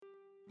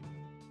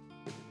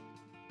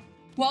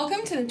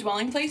Welcome to the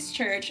Dwelling Place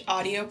Church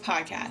audio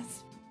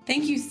podcast.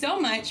 Thank you so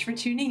much for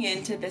tuning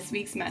in to this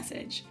week's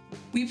message.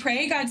 We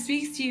pray God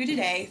speaks to you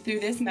today through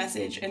this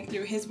message and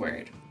through His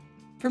Word.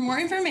 For more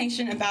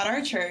information about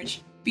our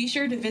church, be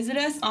sure to visit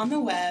us on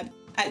the web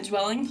at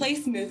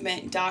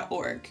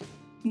dwellingplacemovement.org.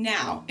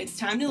 Now, it's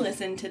time to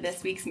listen to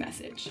this week's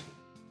message.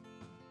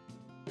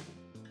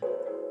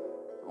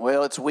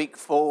 Well, it's week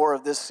 4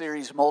 of this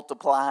series,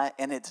 Multiply,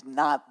 and it's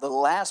not the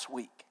last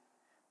week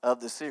of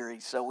the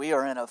series. So we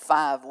are in a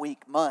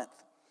 5-week month.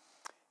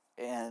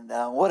 And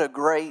what a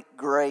great,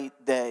 great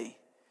day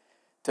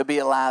to be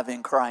alive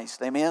in Christ.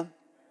 Amen?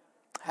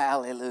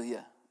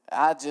 Hallelujah.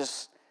 I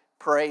just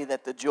pray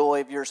that the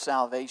joy of your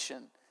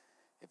salvation,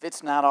 if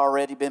it's not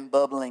already been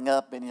bubbling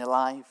up in your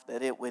life,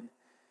 that it would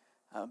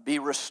be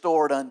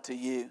restored unto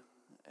you.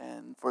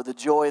 And for the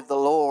joy of the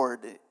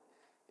Lord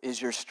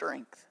is your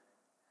strength.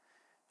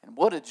 And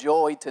what a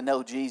joy to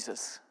know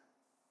Jesus.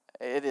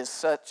 It is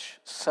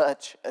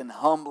such an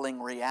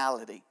humbling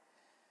reality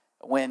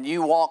when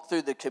you walk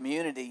through the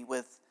community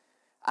with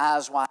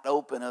eyes wide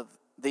open of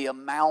the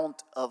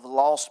amount of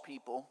lost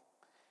people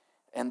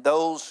and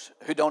those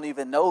who don't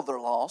even know they're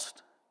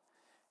lost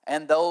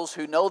and those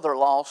who know they're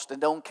lost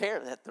and don't care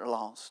that they're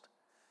lost.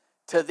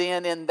 To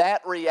then in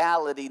that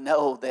reality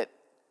know that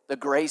the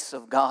grace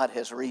of God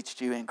has reached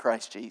you in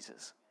Christ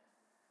Jesus.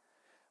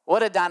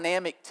 What a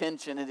dynamic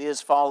tension it is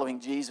following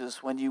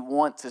Jesus when you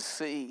want to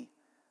see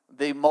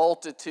the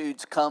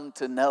multitudes come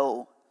to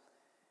know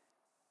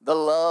the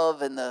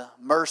love and the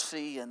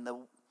mercy and the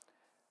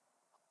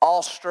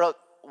awestruck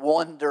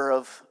wonder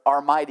of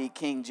our mighty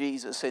King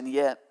Jesus, and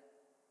yet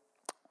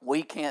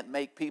we can't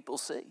make people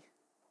see.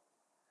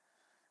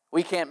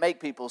 We can't make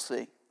people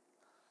see.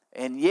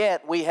 And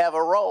yet we have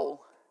a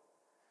role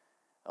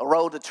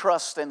to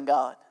trust in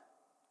God,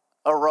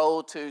 a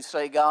role to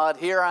say, God,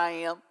 here I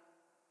am.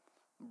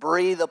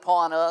 Breathe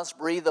upon us,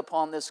 breathe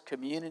upon this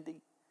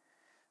community.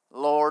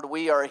 Lord,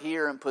 we are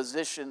here in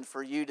position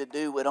for you to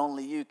do what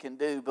only you can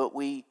do, but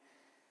we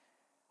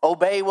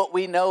obey what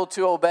we know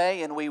to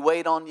obey, and we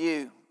wait on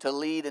you to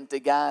lead and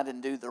to guide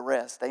and do the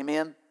rest.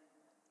 Amen?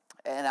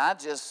 And I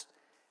just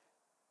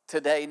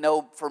today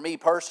know for me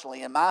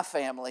personally and my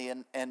family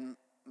and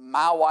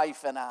my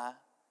wife and I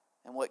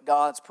and what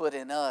God's put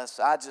in us,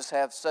 I just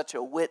have such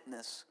a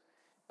witness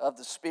of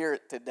the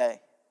Spirit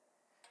today.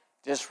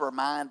 Just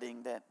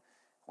reminding that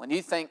when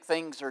you think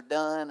things are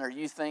done or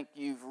you think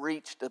you've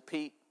reached a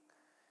peak,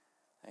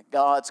 that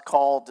God's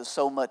called to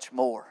so much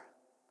more.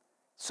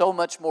 So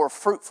much more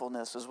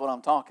fruitfulness is what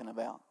I'm talking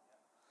about.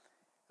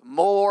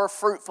 More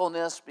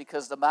fruitfulness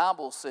because the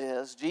Bible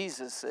says,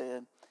 Jesus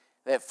said,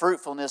 that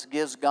fruitfulness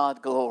gives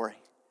God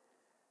glory.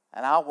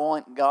 And I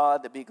want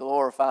God to be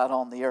glorified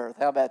on the earth.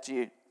 How about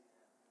you?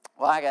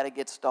 Well, I got to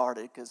get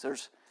started because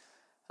there's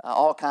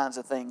all kinds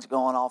of things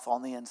going off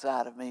on the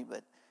inside of me.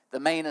 But the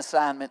main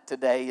assignment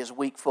today is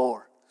week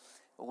 4.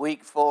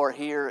 Week 4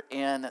 here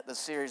in the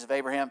series of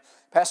Abraham.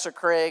 Pastor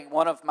Craig,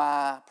 one of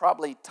my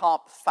probably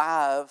top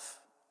 5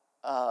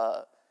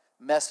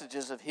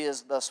 messages of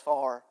his thus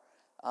far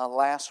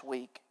last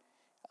week.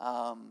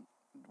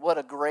 What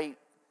a great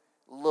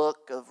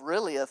look of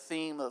really a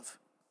theme of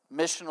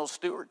missional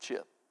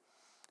stewardship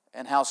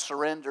and how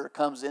surrender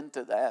comes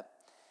into that.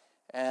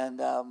 And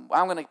I'm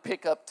going to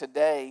pick up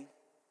today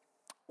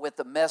with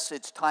the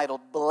message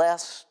titled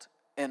Blessed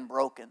and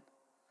Broken.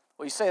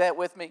 Will you say that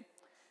with me?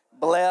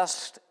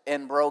 Blessed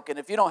and broken.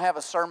 If you don't have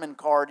a sermon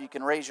card, you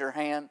can raise your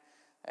hand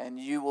and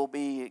you will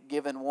be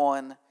given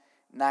one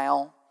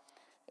now.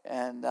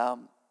 And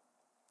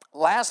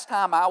last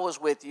time I was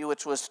with you,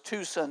 which was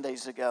 2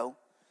 Sundays ago,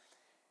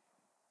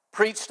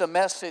 preached a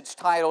message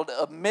titled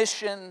A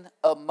Mission,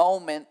 a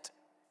Moment,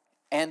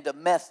 and a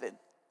Method.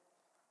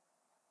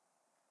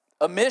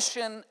 A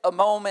mission, a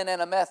moment,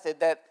 and a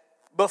method. That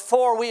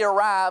before we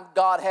arrived,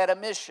 God had a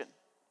mission.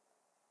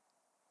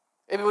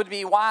 It would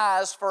be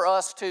wise for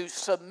us to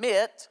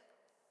submit,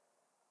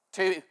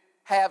 to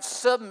have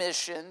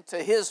submission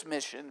to His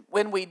mission.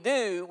 When we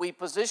do, we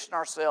position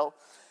ourselves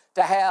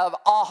to have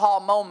aha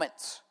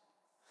moments.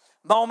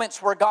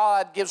 Moments where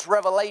God gives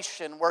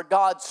revelation, where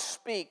God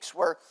speaks,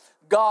 where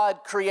God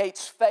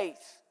creates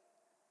faith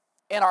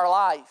in our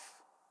life.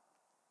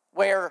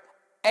 Where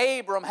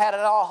Abram had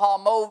an aha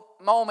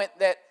moment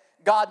that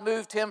God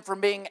moved him from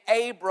being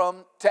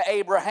Abram to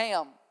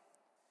Abraham.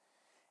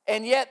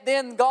 And yet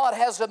then God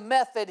has a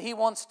method He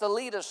wants to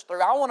lead us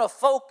through. I want to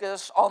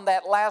focus on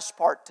that last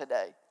part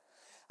today.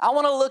 I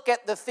want to look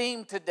at the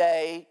theme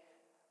today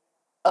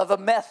of a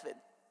method.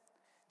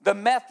 The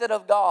method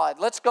of God.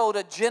 Let's go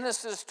to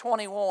Genesis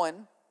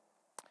 21,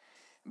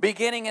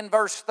 beginning in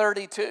verse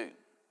 32.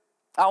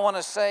 I want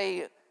to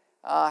say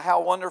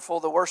how wonderful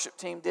the worship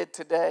team did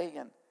today.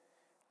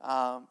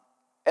 And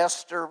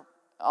Esther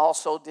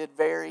also did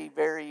very,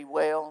 very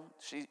well.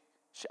 She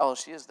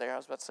is there. I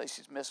was about to say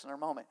she's missing her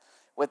moment.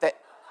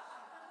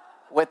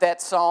 With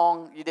that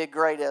song, you did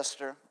great,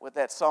 Esther, with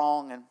that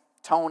song, and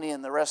Tony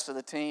and the rest of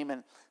the team.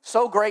 And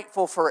so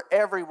grateful for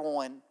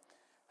everyone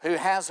who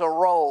has a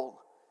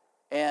role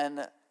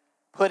in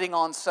putting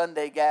on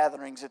Sunday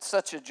gatherings. It's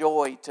such a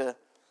joy to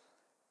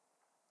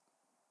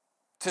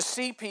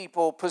see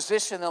people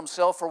position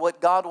themselves for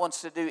what God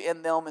wants to do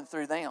in them and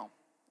through them.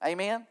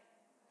 Amen?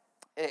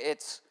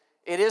 It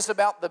is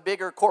about the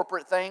bigger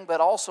corporate thing,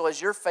 but also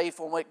as you're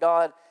faithful in what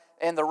God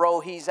and the role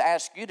He's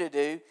asked you to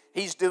do,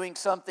 He's doing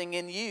something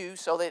in you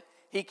so that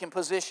He can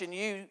position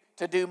you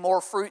to do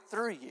more fruit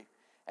through you.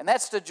 And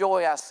that's the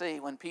joy I see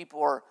when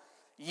people are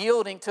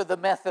yielding to the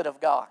method of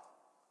God.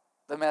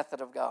 The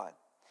method of God.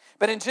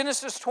 But in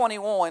Genesis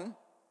 21,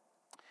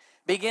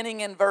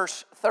 beginning in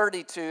verse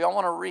 32, I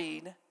want to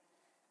read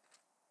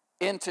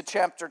into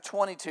chapter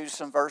 22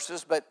 some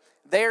verses. But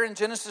there in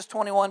Genesis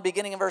 21,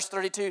 beginning in verse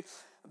 32,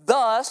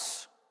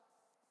 thus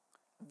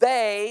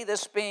they,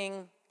 this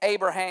being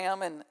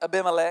Abraham and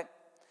Abimelech,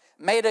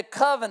 made a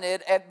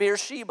covenant at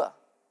Beersheba.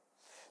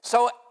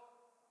 So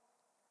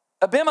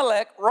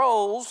Abimelech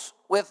rose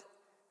with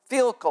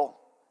Phicol,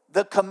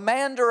 the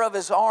commander of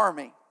his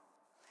army,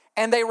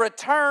 and they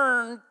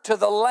returned to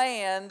the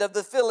land of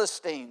the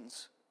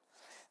Philistines.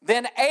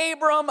 Then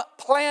Abram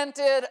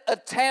planted a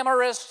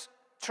tamarisk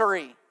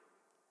tree.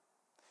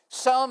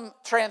 Some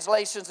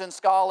translations and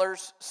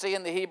scholars see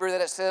in the Hebrew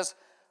that it says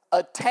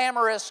a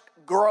tamarisk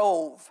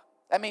grove.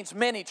 That means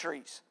many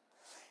trees.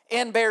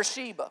 In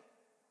Beersheba.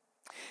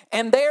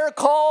 And there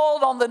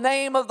called on the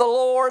name of the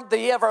Lord,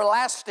 the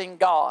everlasting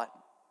God.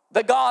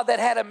 The God that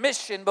had a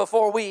mission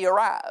before we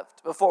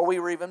arrived, before we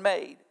were even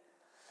made.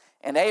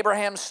 And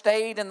Abraham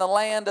stayed in the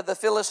land of the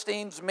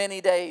Philistines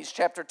many days.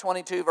 Chapter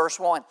 22, verse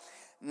 1.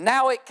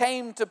 Now it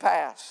came to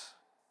pass,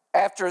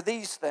 after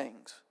these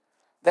things,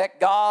 that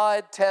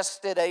God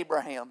tested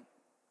Abraham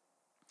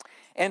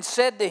and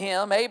said to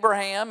him,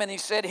 Abraham, and he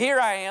said, here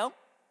I am.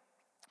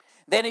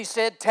 Then he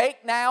said,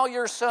 take now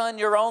your son,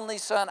 your only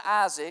son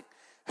Isaac,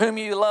 whom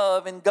you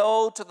love, and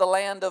go to the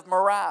land of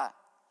Moriah,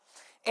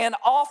 and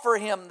offer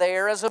him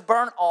there as a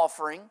burnt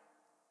offering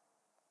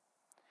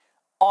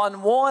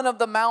on one of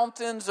the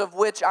mountains of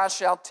which I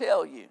shall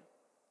tell you.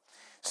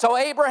 So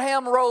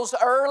Abraham rose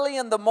early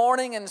in the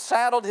morning and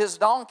saddled his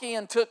donkey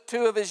and took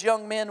 2 of his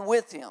young men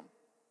with him,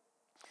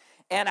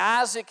 and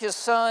Isaac his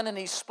son, and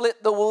he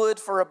split the wood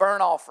for a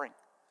burnt offering,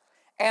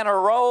 and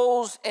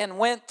arose and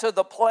went to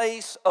the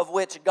place of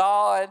which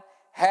God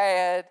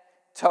had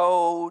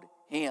told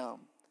him.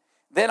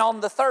 Then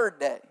on the 3rd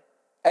day,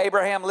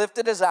 Abraham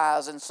lifted his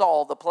eyes and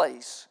saw the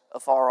place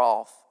afar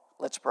off.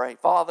 Let's pray.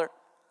 Father,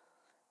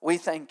 we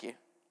thank you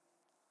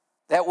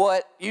that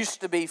what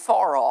used to be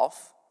far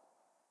off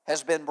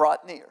has been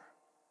brought near.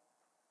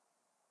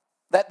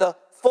 That the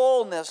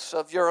fullness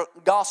of your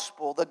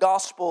gospel, the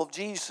gospel of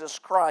Jesus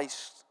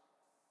Christ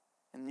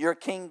and your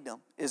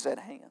kingdom is at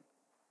hand.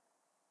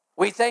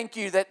 We thank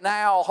you that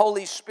now,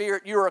 Holy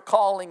Spirit, you are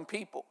calling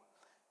people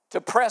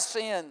to press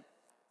in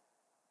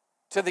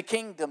to the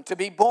kingdom, to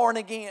be born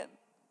again,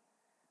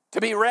 to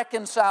be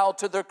reconciled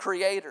to their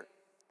Creator.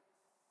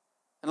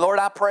 And Lord,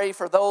 I pray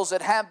for those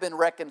that have been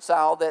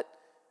reconciled that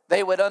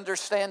they would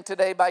understand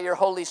today by your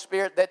Holy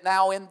Spirit that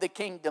now in the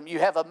kingdom you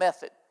have a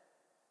method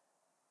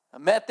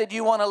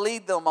you want to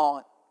lead them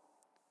on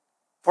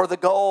for the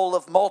goal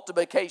of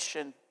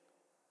multiplication,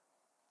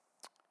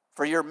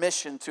 for your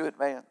mission to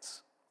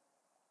advance.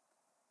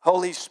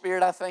 Holy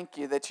Spirit, I thank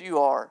you that you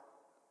are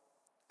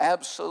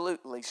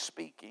absolutely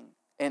speaking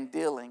and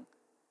dealing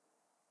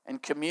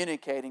and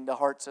communicating to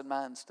hearts and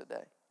minds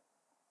today.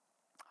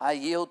 I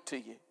yield to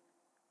you.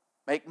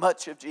 Make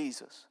much of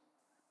Jesus.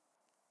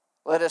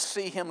 Let us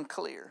see him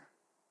clear.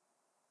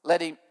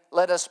 Let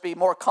us be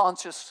more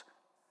conscious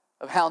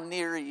of how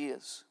near he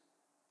is.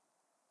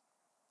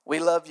 We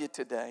love you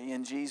today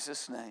in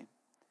Jesus' name.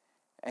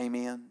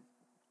 Amen.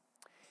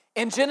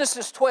 In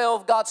Genesis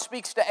 12, God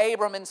speaks to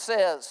Abram and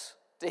says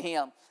to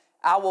him,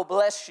 I will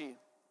bless you,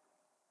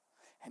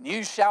 and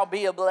you shall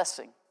be a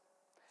blessing.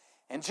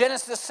 In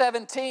Genesis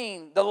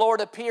 17, the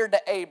Lord appeared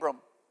to Abram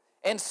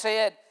and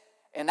said,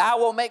 and I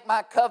will make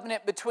my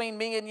covenant between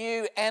me and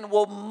you and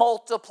will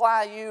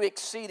multiply you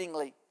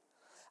exceedingly.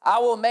 I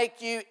will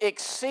make you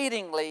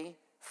exceedingly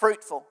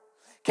fruitful.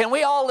 Can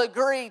we all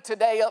agree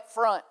today up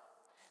front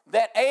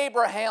that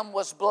Abraham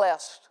was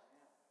blessed?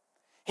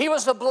 He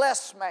was a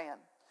blessed man.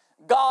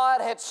 God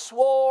had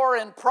swore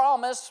and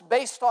promised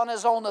based on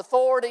his own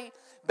authority,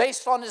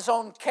 based on his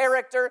own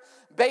character,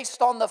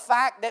 based on the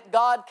fact that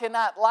God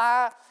cannot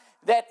lie,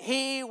 that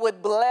he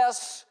would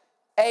bless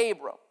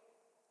Abram.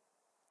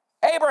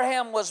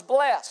 Abraham was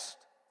blessed.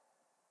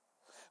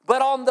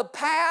 But on the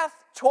path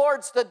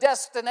towards the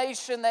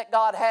destination that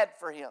God had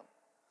for him,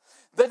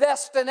 the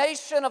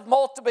destination of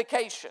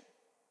multiplication,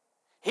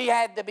 he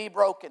had to be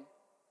broken.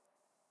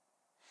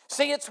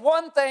 See, it's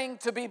one thing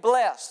to be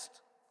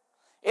blessed.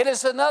 It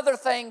is another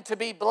thing to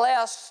be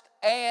blessed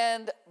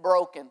and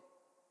broken.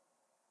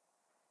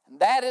 And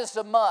that is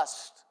a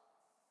must.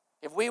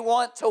 If we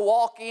want to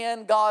walk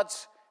in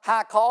God's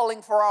high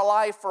calling for our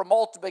life for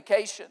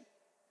multiplication,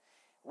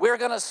 we're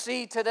going to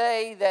see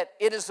today that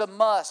it is a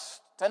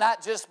must to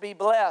not just be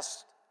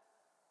blessed,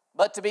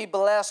 but to be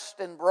blessed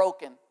and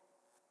broken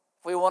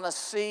if we want to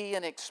see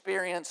and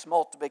experience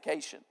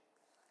multiplication.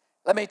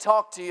 Let me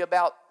talk to you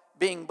about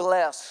being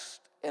blessed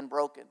and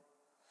broken.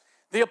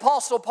 The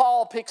Apostle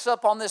Paul picks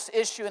up on this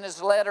issue in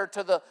his letter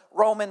to the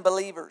Roman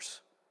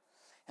believers.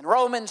 In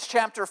Romans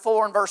chapter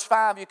 4 and verse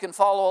 5, you can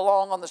follow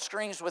along on the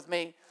screens with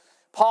me.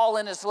 Paul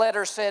in his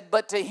letter said,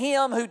 "But to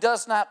him who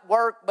does not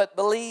work but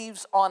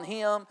believes on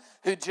him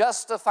who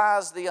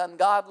justifies the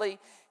ungodly,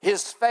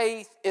 his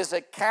faith is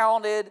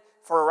accounted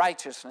for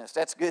righteousness."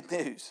 That's good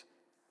news.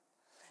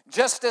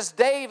 Just as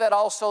David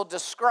also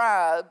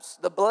describes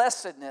the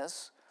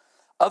blessedness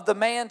of the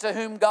man to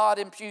whom God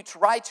imputes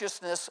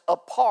righteousness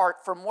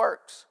apart from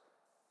works.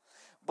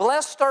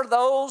 Blessed are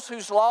those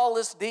whose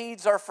lawless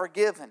deeds are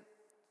forgiven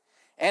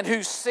and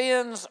whose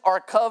sins are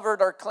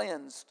covered or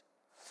cleansed.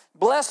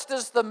 Blessed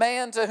is the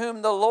man to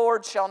whom the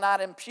Lord shall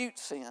not impute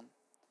sin.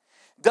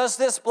 Does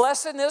this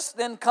blessedness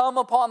then come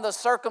upon the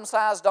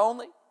circumcised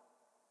only,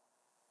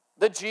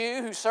 the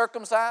Jew who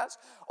circumcised,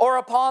 or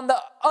upon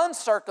the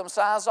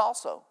uncircumcised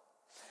also?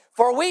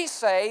 For we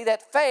say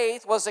that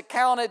faith was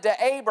accounted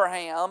to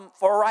Abraham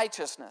for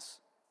righteousness.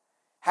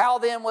 How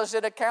then was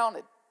it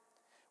accounted?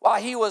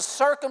 While he was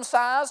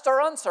circumcised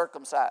or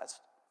uncircumcised?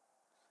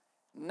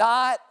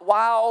 Not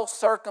while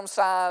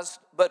circumcised,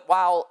 but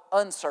while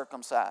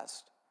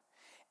uncircumcised.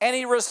 And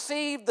he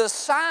received the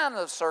sign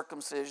of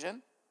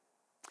circumcision,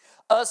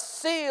 a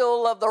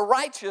seal of the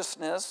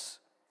righteousness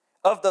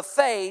of the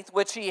faith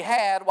which he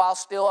had while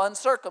still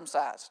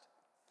uncircumcised,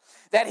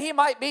 that he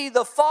might be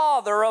the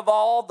father of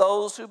all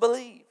those who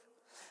believe.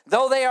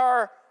 Though they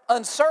are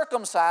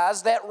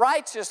uncircumcised, that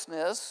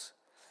righteousness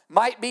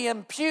might be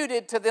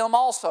imputed to them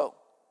also.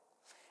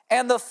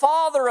 And the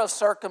father of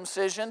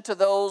circumcision to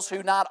those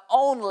who not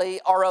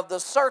only are of the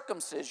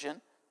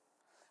circumcision,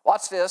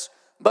 watch this,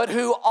 but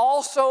who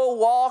also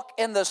walk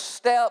in the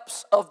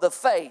steps of the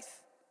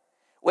faith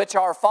which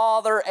our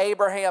father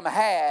Abraham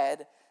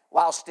had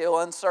while still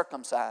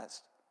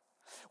uncircumcised.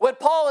 What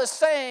Paul is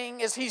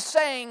saying is he's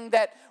saying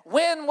that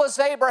when was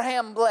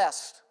Abraham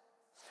blessed?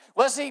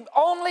 Was he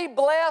only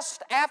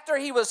blessed after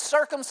he was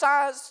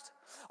circumcised?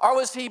 Or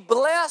was he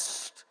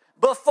blessed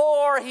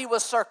before he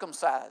was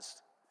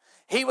circumcised?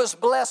 He was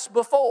blessed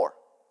before.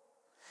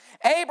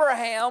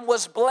 Abraham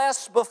was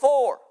blessed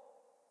before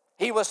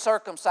he was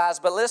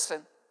circumcised. But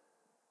listen,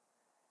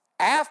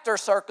 after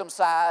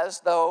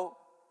circumcised, though,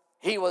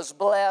 he was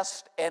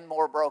blessed and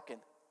more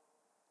broken.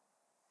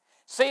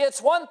 See,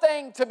 it's one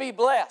thing to be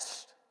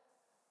blessed.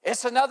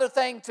 It's another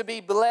thing to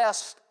be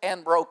blessed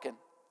and broken.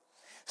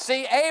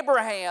 See,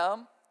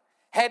 Abraham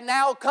had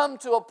now come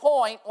to a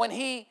point when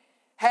he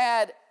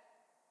had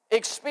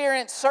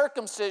experienced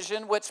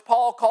circumcision, which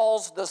Paul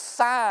calls the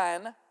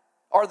sign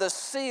or the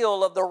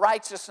seal of the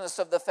righteousness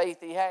of the faith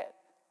he had.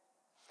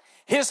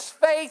 His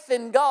faith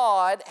in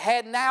God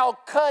had now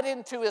cut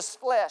into his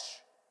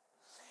flesh.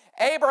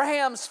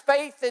 Abraham's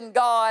faith in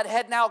God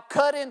had now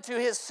cut into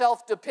his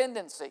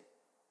self-dependency.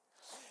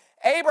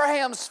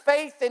 Abraham's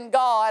faith in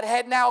God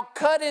had now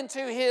cut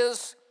into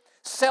his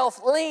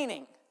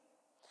self-leaning.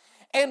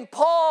 And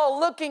Paul,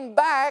 looking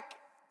back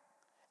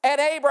at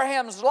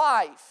Abraham's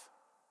life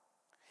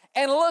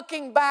and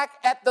looking back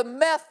at the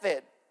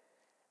method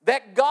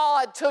that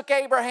God took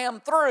Abraham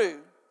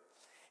through,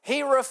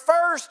 he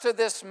refers to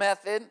this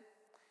method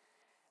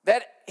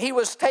that he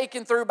was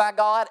taken through by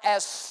God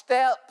as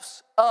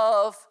steps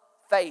of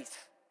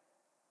faith.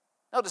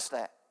 Notice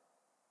that.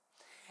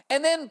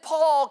 And then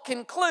Paul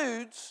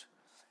concludes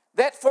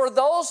that for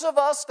those of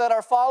us that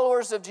are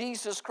followers of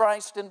Jesus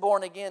Christ and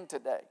born again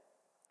today,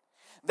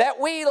 that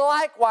we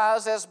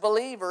likewise as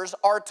believers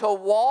are to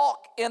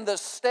walk in the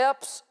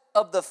steps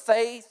of the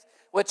faith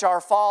which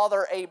our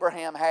father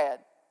Abraham had.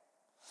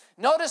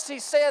 Notice he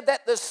said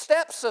that the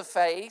steps of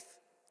faith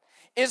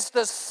is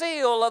the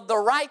seal of the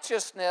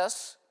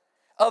righteousness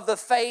of the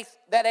faith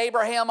that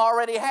Abraham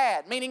already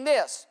had. Meaning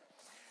this,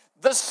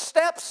 the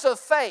steps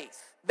of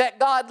faith that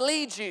God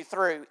leads you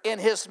through in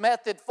his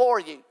method for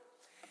you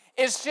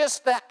is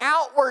just the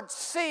outward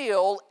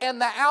seal and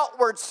the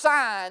outward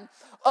sign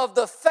of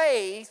the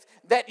faith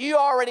that you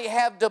already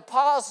have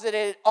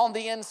deposited on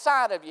the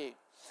inside of you.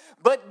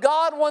 But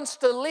God wants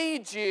to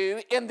lead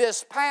you in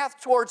this path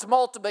towards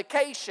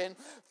multiplication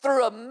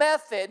through a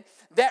method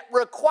that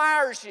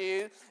requires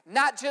you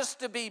not just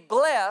to be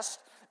blessed,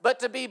 but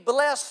to be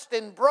blessed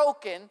and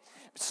broken,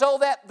 so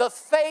that the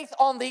faith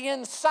on the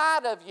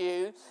inside of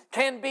you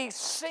can be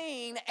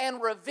seen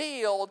and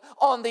revealed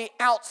on the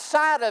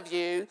outside of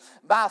you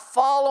by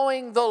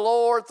following the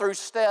Lord through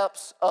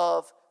steps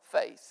of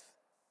faith.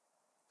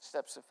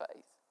 Steps of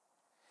faith.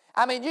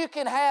 I mean, you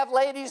can have,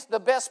 ladies, the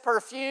best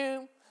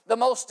perfume, the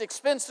most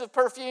expensive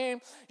perfume.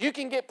 You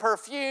can get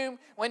perfume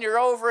when you're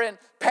over in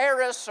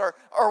Paris or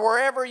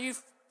wherever you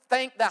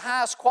think the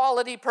highest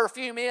quality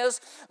perfume is,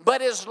 but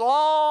as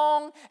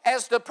long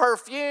as the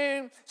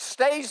perfume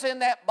stays in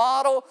that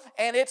bottle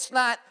and it's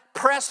not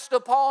pressed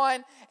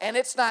upon and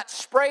it's not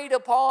sprayed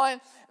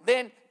upon,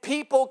 then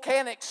people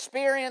can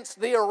experience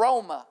the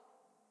aroma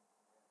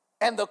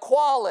and the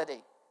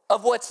quality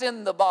of what's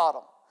in the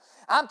bottle.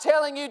 I'm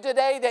telling you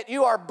today that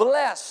you are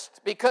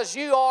blessed because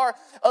you are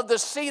of the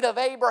seed of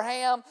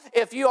Abraham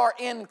if you are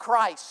in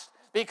Christ.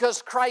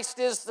 Because Christ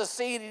is the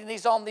seed and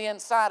He's on the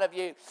inside of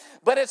you.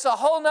 But it's a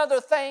whole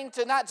nother thing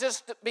to not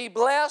just be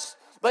blessed,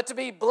 but to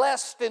be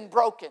blessed and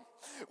broken.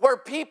 Where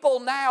people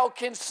now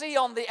can see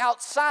on the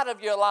outside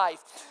of your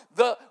life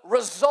the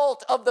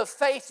result of the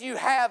faith you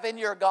have in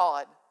your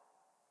God.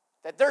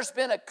 That there's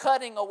been a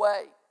cutting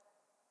away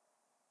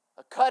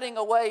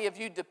of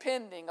you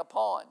depending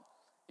upon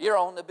your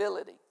own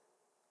ability.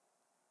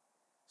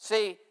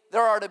 See,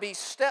 there are to be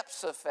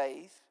steps of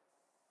faith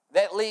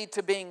that lead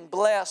to being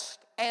blessed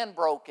and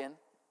broken,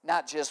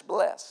 not just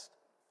blessed.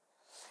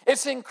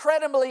 It's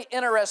incredibly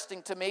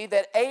interesting to me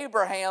that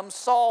Abraham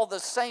saw the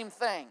same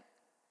thing.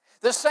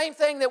 The same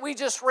thing that we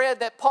just read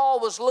that Paul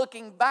was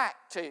looking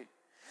back to.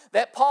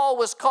 That Paul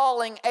was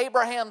calling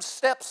Abraham's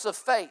steps of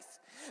faith.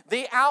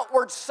 The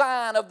outward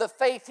sign of the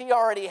faith he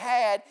already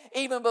had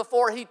even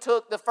before he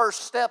took the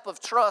first step of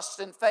trust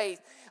and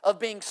faith of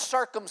being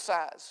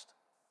circumcised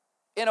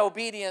in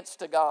obedience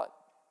to God.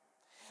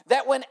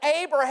 That when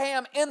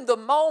Abraham, in the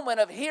moment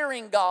of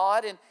hearing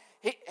God and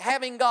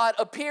having God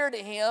appear to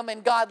him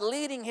and God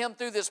leading him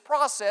through this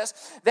process,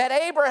 that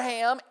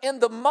Abraham, in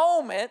the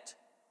moment,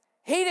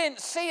 he didn't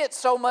see it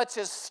so much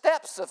as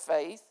steps of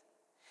faith.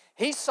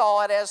 He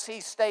saw it as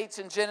he states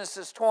in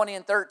Genesis 20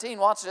 and 13,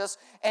 watch this,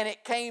 and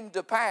it came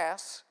to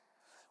pass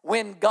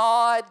when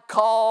God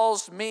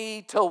caused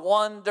me to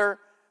wander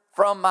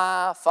from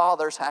my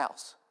father's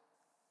house.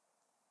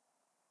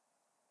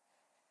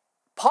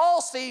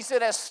 Paul sees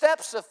it as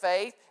steps of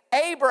faith.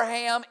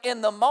 Abraham, in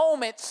the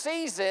moment,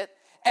 sees it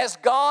as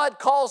God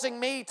causing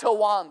me to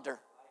wander.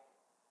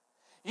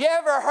 You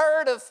ever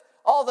heard of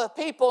all the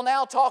people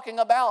now talking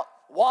about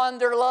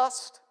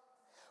wanderlust?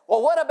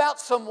 Well, what about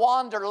some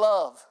wander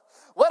love?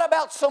 What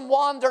about some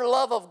wander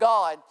love of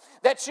God?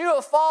 That you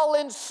have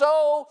fallen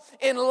so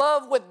in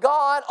love with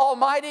God,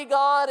 Almighty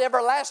God,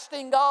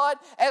 everlasting God,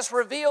 as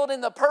revealed in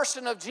the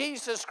person of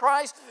Jesus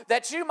Christ,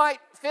 that you might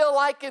feel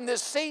like in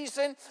this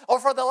season, or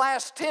for the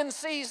last 10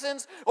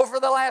 seasons, or for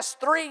the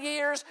last 3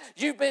 years,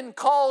 you've been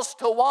caused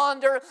to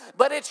wander,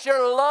 but it's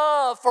your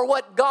love for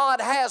what God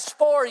has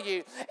for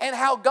you, and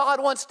how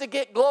God wants to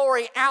get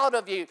glory out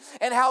of you,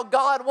 and how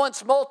God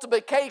wants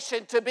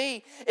multiplication to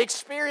be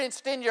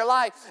experienced in your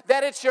life,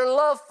 that it's your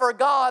love for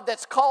God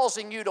that's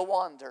causing you to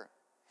wander.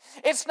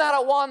 It's not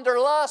a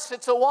wanderlust,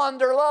 it's a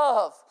wander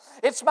love.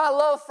 It's my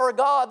love for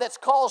God that's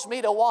caused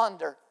me to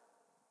wander.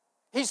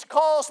 He's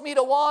caused me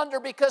to wander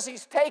because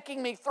He's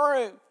taking me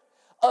through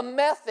a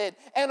method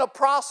and a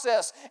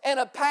process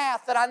and a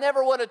path that I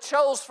never would have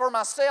chose for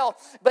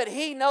myself, but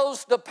He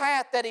knows the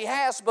path that He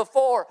has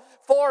before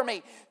for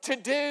me to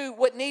do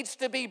what needs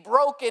to be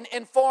broken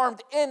and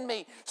formed in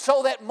me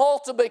so that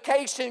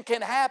multiplication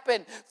can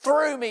happen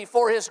through me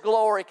for His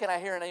glory. Can I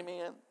hear an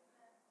amen?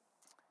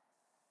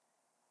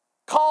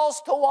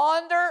 Calls to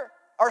wander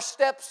are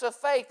steps of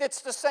faith.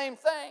 It's the same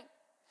thing.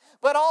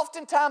 But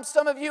oftentimes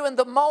some of you in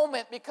the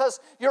moment, because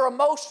your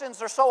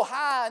emotions are so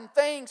high and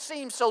things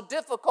seem so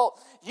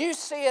difficult, you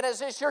see it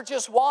as if you're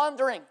just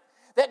wandering.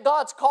 That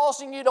God's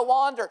causing you to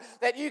wander,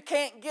 that you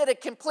can't get a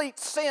complete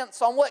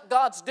sense on what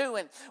God's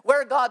doing,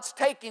 where God's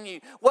taking you,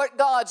 what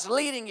God's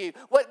leading you,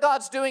 what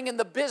God's doing in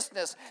the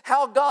business,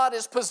 how God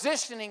is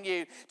positioning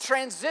you,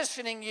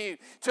 transitioning you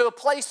to a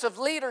place of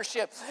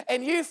leadership,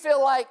 and you feel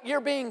like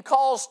you're being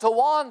caused to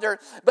wander.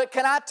 But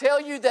can I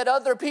tell you that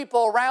other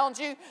people around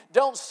you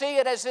don't see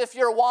it as if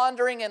you're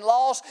wandering and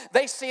lost?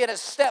 They see it as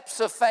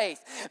steps of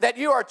faith, that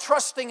you are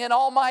trusting in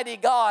Almighty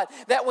God,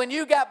 that when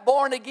you got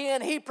born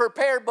again, He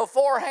prepared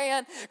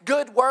beforehand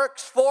good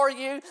works for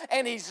you,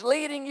 and He's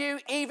leading you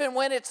even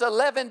when it's an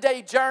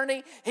 11-day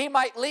journey. He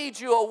might lead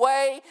you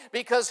away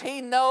because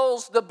He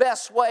knows the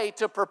best way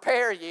to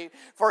prepare you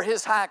for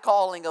His high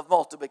calling of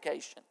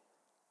multiplication.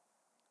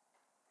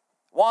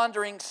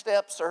 Wandering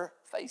steps are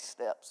faith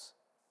steps.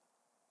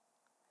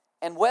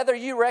 And whether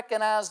you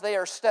recognize they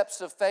are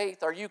steps of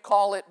faith or you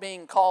call it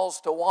being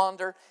caused to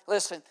wander,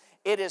 listen,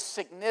 it is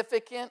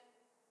significant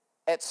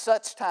at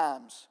such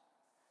times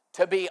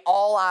to be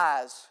all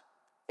eyes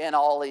and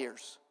all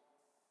ears.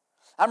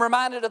 I'm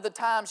reminded of the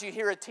times you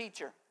hear a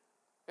teacher.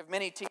 We have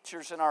many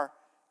teachers in our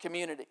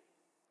community.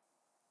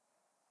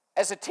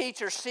 As a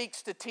teacher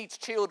seeks to teach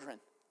children,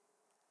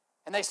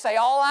 and they say,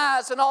 all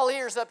eyes and all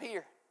ears up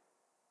here.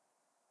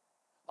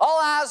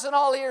 All eyes and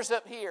all ears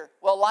up here.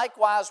 Well,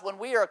 likewise, when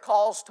we are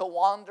caused to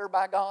wander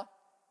by God,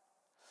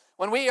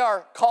 when we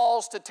are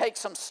caused to take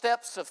some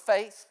steps of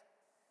faith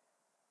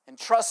and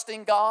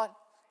trusting God,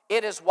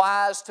 it is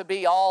wise to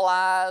be all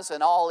eyes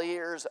and all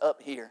ears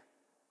up here.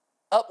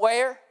 Up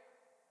where?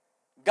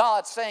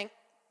 God saying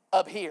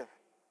up here.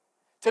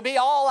 To be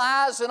all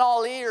eyes and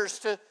all ears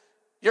to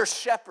your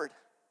shepherd,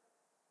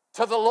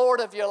 to the Lord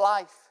of your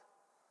life.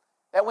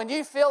 That when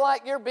you feel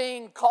like you're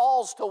being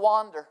caused to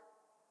wander,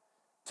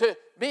 to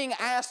being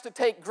asked to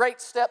take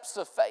great steps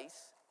of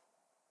faith,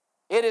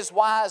 it is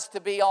wise to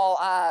be all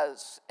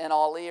eyes and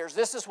all ears.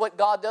 This is what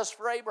God does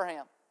for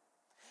Abraham.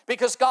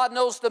 because God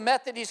knows the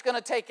method He's going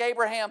to take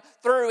Abraham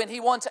through, and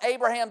He wants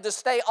Abraham to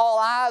stay all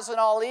eyes and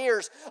all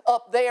ears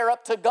up there,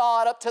 up to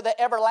God, up to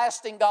the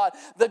everlasting God,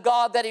 the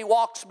God that he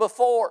walks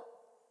before,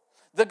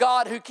 the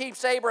God who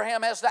keeps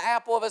Abraham as the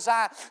apple of his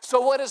eye. So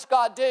what does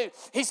God do?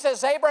 He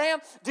says, Abraham,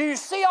 do you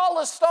see all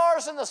the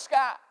stars in the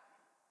sky?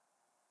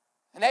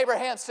 And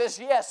Abraham says,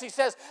 yes. He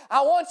says,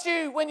 I want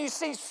you, when you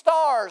see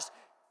stars,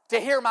 to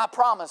hear my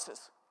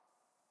promises.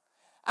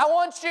 I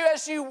want you,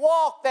 as you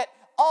walk, that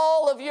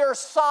all of your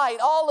sight,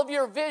 all of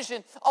your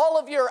vision, all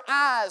of your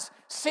eyes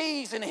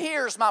sees and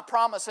hears my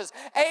promises.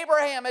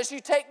 Abraham, as you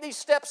take these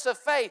steps of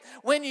faith,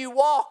 when you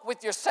walk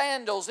with your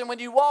sandals and when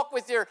you walk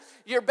with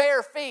your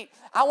bare feet,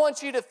 I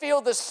want you to feel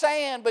the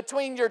sand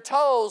between your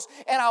toes,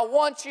 and I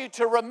want you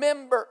to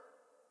remember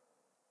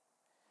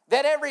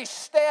that every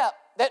step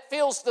that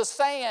feels the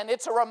sand,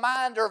 it's a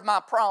reminder of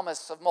my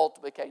promise of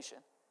multiplication.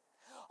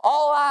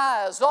 All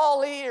eyes,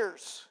 all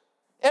ears,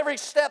 every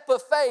step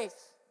of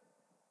faith,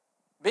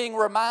 being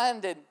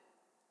reminded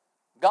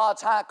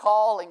God's high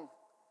calling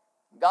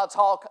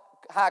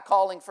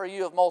for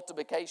you of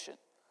multiplication.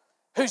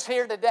 Who's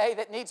here today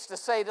that needs to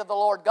say to the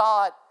Lord,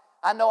 God,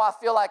 I know I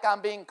feel like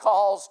I'm being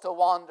caused to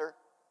wander.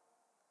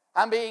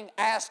 I'm being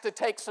asked to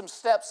take some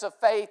steps of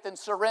faith and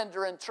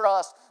surrender and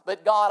trust.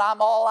 But God,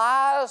 I'm all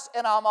eyes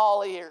and I'm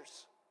all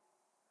ears.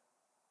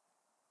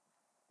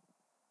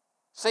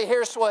 See,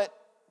 here's what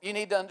you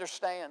need to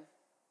understand.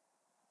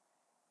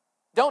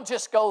 Don't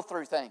just go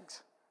through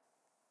things.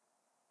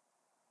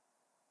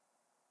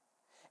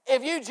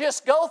 If you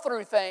just go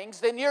through things,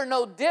 then you're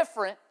no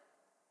different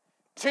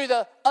to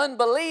the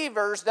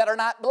unbelievers that are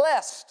not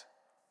blessed,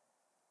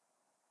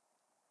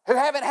 who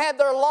haven't had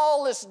their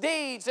lawless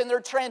deeds and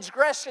their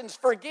transgressions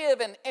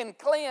forgiven and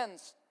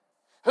cleansed,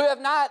 who have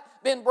not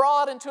been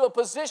brought into a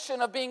position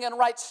of being in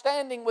right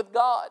standing with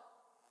God.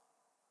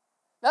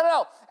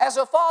 No. As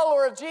a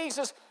follower of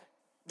Jesus,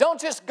 don't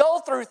just go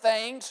through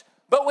things,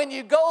 but when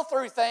you go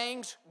through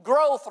things,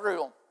 grow through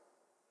them.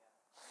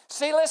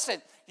 See,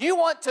 listen, you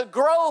want to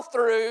grow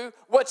through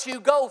what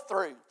you go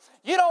through.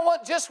 You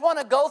don't just want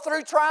to go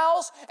through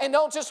trials and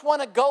don't just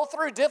want to go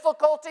through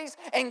difficulties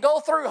and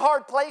go through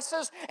hard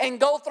places and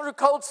go through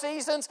cold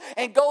seasons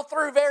and go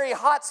through very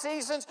hot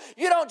seasons.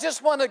 You don't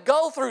just want to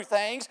go through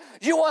things.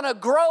 You want to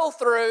grow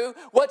through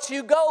what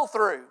you go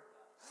through.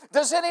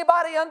 Does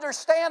anybody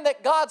understand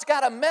that God's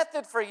got a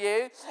method for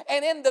you?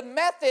 And in the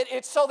method,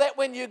 it's so that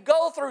when you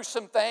go through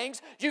some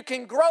things, you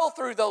can grow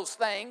through those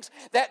things,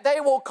 that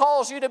they will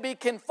cause you to be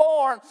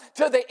conformed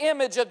to the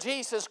image of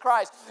Jesus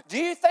Christ. Do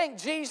you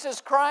think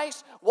Jesus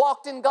Christ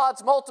walked in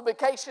God's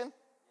multiplication?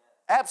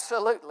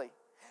 Absolutely.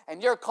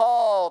 And you're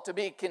called to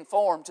be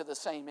conformed to the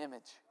same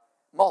image.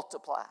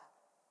 Multiply.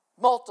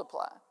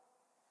 Multiply.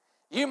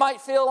 You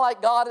might feel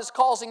like God is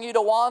causing you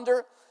to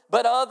wander,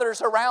 but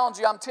others around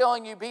you, I'm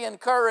telling you, be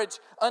encouraged.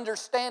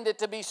 Understand it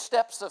to be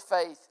steps of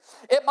faith.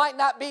 It might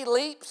not be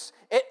leaps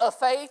of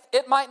faith.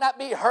 It might not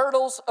be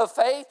hurdles of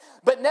faith.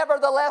 But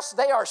nevertheless,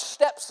 they are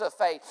steps of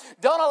faith.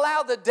 Don't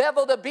allow the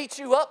devil to beat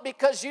you up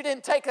because you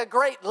didn't take a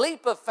great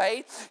leap of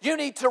faith. You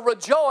need to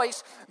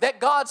rejoice that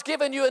God's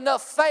given you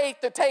enough faith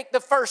to take the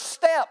first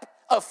step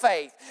of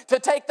faith, to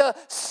take the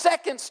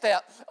second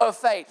step of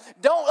faith.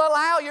 Don't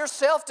allow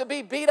yourself to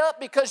be beat up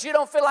because you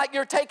don't feel like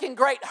you're taking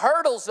great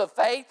hurdles of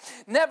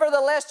faith.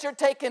 Nevertheless, you're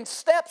taking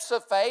steps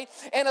of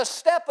faith, and a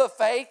step of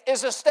faith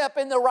is a step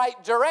in the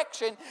right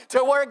direction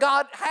to where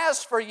God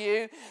has for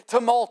you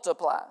to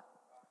multiply.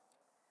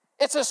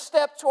 It's a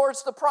step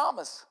towards the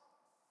promise.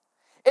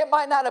 It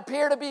might not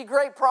appear to be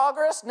great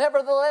progress,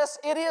 nevertheless,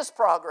 it is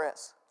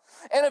progress.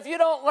 And if you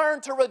don't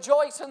learn to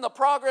rejoice in the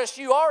progress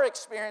you are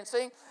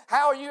experiencing,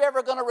 how are you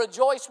ever going to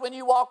rejoice when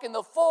you walk in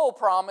the full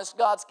promise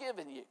God's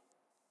given you?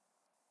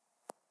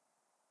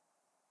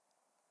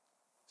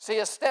 See,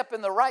 a step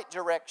in the right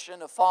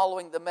direction of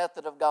following the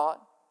method of God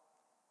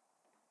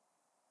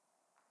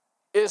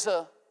is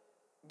a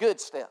good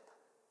step.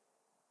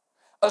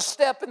 A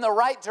step in the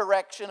right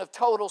direction of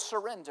total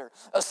surrender.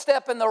 A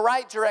step in the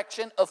right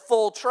direction of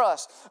full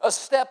trust. A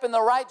step in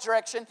the right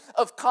direction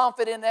of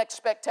confident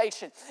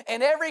expectation.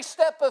 And every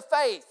step of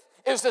faith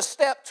is a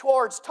step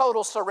towards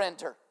total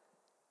surrender.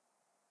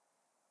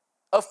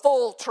 A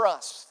full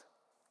trust.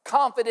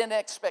 Confident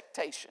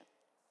expectation.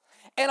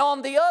 And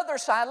on the other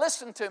side,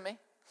 listen to me,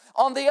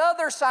 on the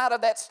other side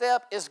of that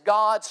step is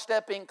God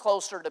stepping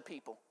closer to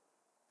people.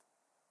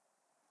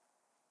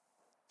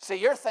 See,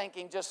 you're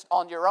thinking just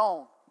on your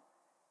own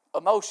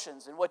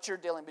emotions and what you're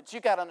dealing with. But you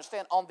got to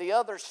understand, on the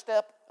other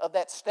step of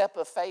that step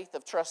of faith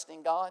of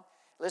trusting God,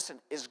 listen,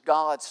 is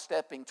God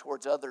stepping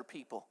towards other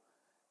people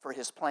for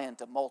His plan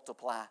to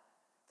multiply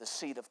the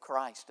seed of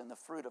Christ and the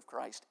fruit of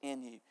Christ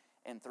in you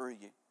and through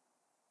you.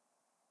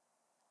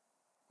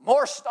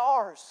 More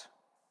stars,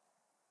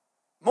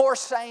 more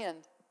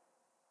sand.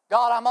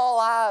 God, I'm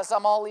all eyes,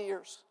 I'm all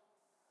ears.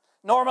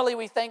 Normally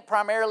we think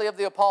primarily of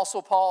the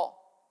Apostle Paul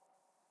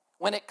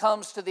when it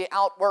comes to the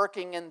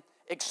outworking and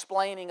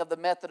explaining of the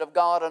method of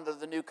God under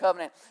the new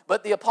covenant.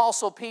 But the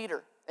Apostle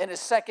Peter, in his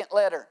second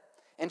letter,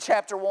 in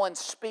chapter 1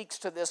 speaks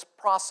to this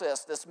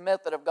process, this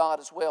method of God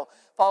as well.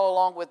 Follow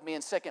along with me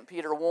in 2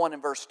 Peter 1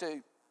 and verse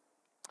 2.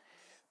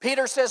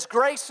 Peter says,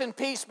 grace and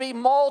peace be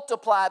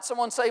multiplied.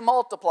 Someone say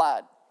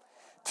multiplied.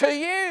 To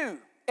you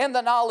in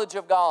the knowledge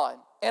of God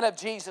and of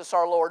Jesus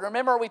our Lord.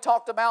 Remember we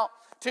talked about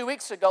 2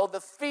 weeks ago, the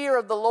fear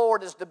of the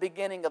Lord is the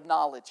beginning of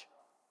knowledge.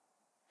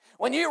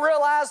 When you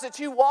realize that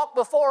you walk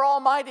before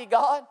Almighty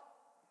God,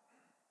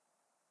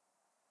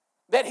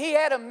 that He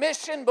had a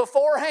mission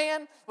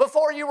beforehand,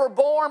 before you were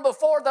born,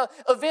 before the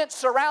events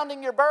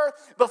surrounding your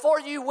birth,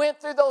 before you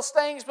went through those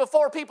things,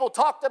 before people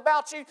talked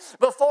about you,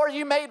 before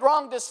you made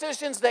wrong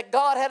decisions, that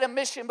God had a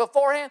mission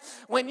beforehand.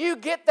 When you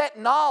get that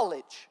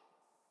knowledge,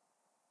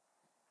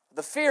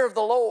 the fear of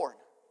the Lord,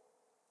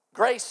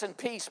 grace and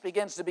peace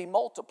begins to be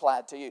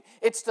multiplied to you.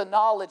 It's the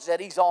knowledge that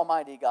He's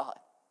Almighty God.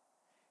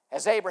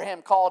 As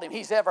Abraham called Him,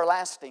 He's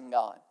everlasting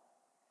God.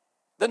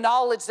 The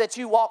knowledge that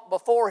you walk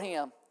before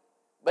Him,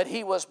 but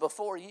He was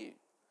before you.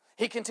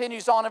 He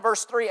continues on in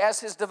verse 3, as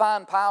His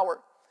divine power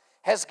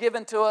has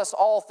given to us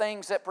all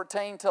things that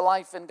pertain to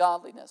life and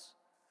godliness,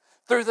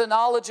 through the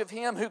knowledge of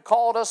Him who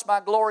called us by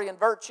glory and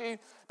virtue,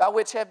 by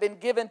which have been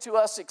given to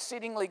us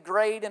exceedingly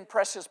great and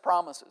precious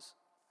promises,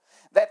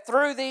 that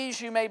through these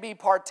you may be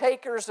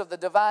partakers of the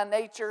divine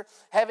nature,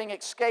 having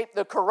escaped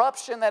the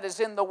corruption that is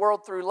in the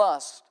world through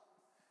lust.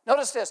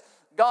 Notice this.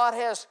 God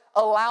has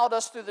allowed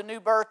us through the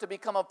new birth to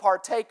become a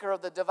partaker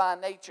of the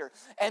divine nature.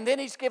 And then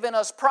He's given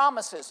us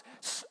promises.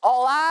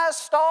 All eyes,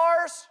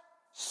 stars,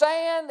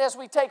 sand, as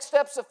we take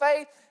steps of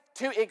faith,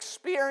 to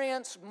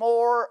experience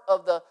more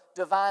of the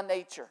divine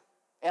nature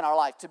in our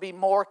life, to be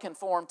more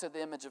conformed to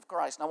the image of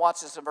Christ. Now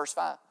watch this in verse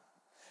 5.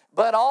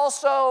 But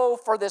also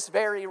for this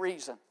very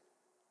reason,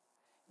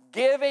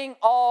 giving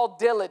all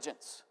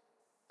diligence.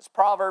 As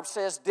Proverbs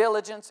says,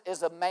 diligence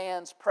is a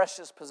man's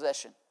precious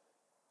possession,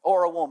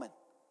 or a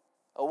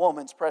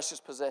woman's precious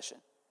possession.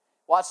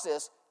 Watch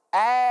this.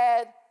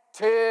 Add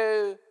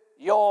to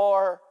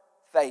your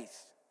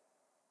faith.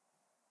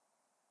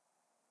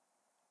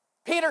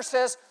 Peter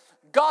says,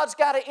 God's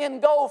got an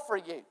end goal for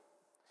you.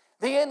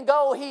 The end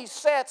goal He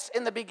sets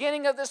in the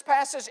beginning of this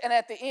passage and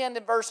at the end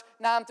in verse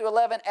 9 through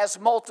 11 as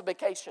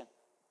multiplication.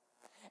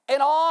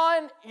 And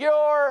on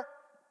your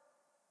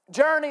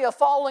journey of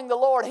following the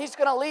Lord, He's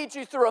going to lead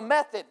you through a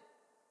method.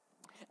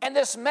 And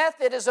this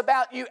method is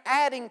about you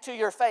adding to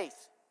your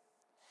faith.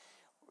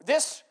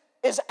 This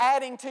is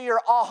adding to your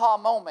aha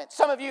moment.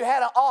 Some of you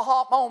had an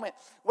aha moment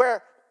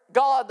where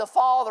God the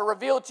Father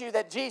revealed to you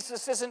that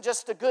Jesus isn't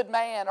just a good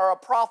man or a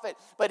prophet,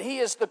 but He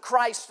is the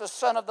Christ, the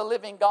Son of the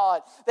living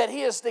God, that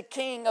He is the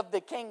King of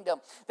the kingdom,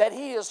 that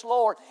He is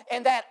Lord.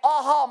 And that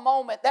aha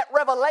moment, that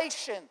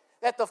revelation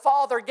that the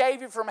Father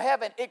gave you from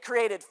heaven, it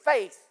created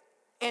faith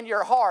in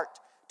your heart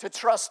to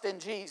trust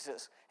in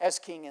Jesus as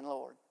King and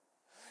Lord.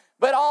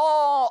 But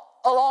all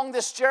along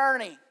this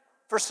journey,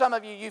 for some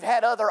of you, you've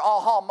had other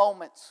aha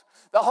moments.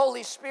 The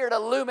Holy Spirit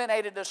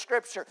illuminated the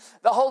Scripture.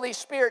 The Holy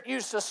Spirit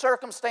used the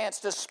circumstance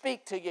to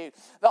speak to you.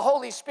 The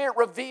Holy Spirit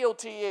revealed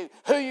to you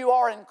who you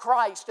are in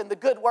Christ and the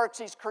good works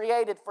He's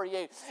created for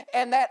you.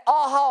 And that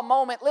aha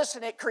moment,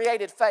 listen, it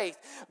created faith.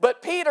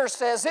 But Peter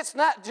says it's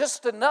not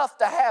just enough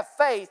to have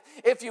faith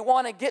if you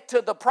want to get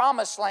to the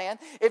promised land,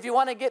 if you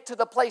want to get to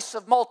the place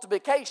of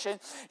multiplication.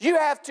 You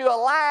have to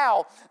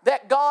allow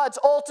that God's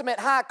ultimate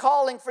high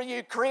calling for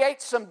you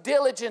create some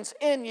diligence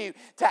in you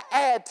to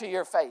add to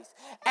your faith,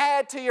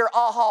 add to your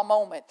aha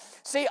moment.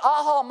 See,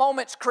 aha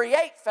moments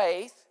create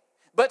faith,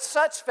 but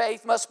such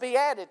faith must be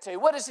added to.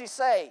 What does he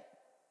say?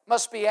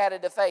 Must be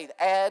added to faith.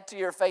 Add to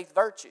your faith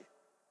virtue.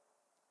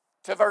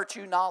 To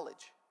virtue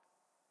knowledge.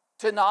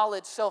 To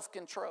knowledge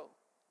self-control.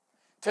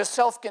 To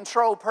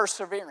self-control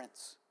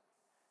perseverance.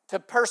 To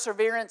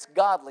perseverance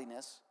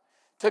godliness.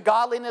 To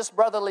godliness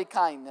brotherly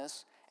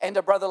kindness. And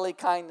to brotherly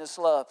kindness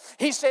love.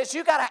 He says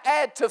you got to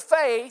add to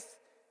faith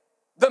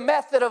the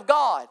method of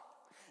God.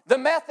 The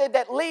method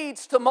that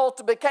leads to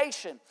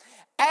multiplication.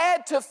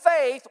 Add to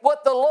faith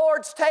what the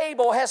Lord's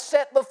table has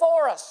set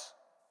before us.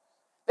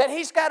 That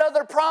He's got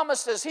other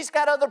promises. He's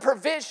got other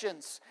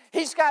provisions.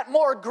 He's got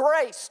more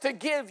grace to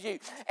give you.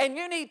 And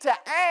you need to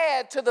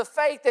add to the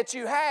faith that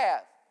you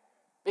have.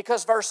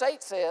 Because verse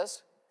 8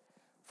 says,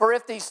 for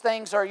if these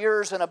things are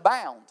yours and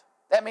abound.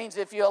 That means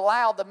if you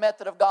allow the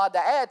method of God to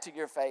add to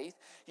your faith,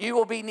 you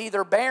will be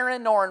neither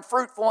barren nor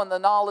unfruitful in the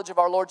knowledge of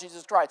our Lord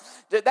Jesus Christ.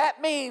 That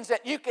means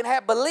that you can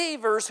have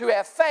believers who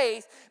have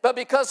faith, but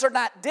because they're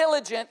not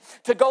diligent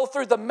to go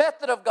through the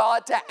method of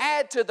God to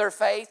add to their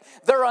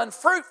faith, they're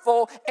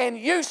unfruitful and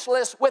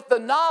useless with the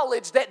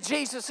knowledge that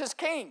Jesus is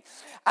King.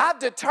 I've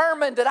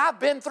determined that I've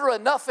been through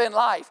enough in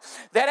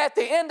life that at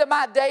the end of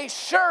my days,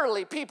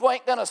 surely people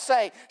ain't going to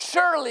say,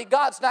 surely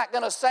God's not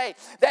going to say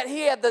that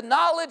he had the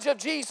knowledge of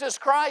Jesus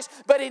Christ,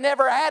 but he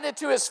never added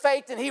to his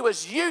faith and he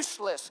was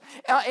useless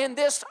in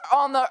this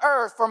on the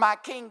earth for my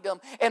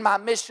kingdom and my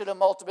mission of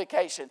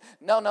multiplication.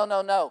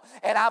 No.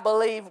 And I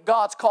believe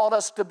God's called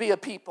us to be a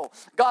people.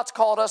 God's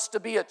called us to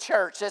be a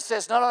church that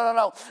says,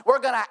 no. We're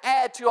going to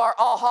add to our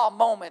aha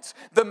moments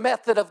the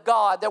method of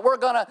God, that we're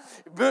going to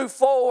move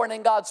forward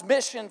in God's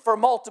mission for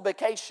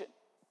multiplication.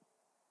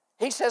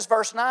 He says,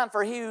 verse 9,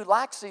 for he who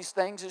lacks these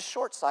things is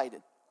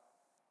short-sighted.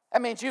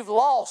 That means you've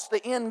lost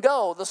the end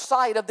goal, the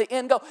sight of the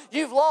end goal.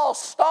 You've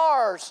lost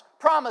stars,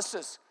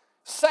 promises,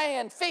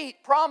 sand, feet,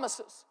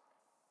 promises.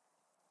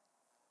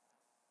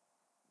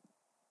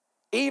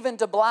 Even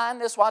to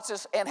blindness, watch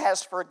this, and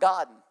has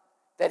forgotten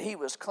that he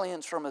was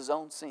cleansed from his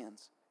own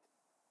sins.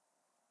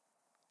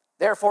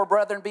 Therefore,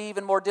 brethren, be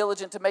even more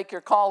diligent to make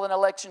your call and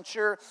election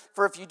sure,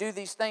 for if you do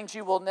these things,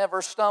 you will never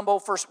stumble.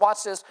 First,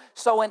 watch this,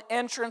 so an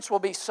entrance will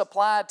be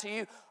supplied to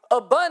you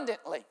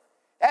abundantly.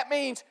 That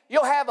means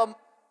you'll have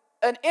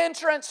an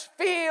entrance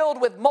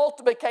filled with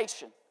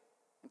multiplication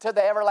into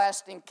the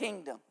everlasting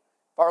kingdom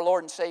of our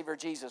Lord and Savior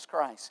Jesus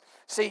Christ.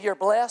 See, you're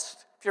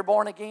blessed if you're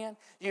born again.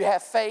 You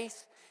have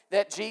faith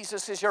that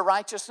Jesus is your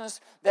righteousness,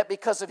 that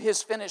because of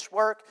His finished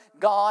work,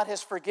 God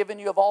has forgiven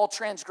you of all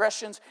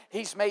transgressions.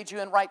 He's made you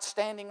in right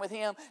standing with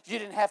Him. You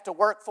didn't have to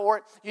work for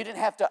it. You didn't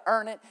have to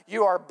earn it.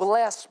 You are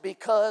blessed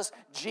because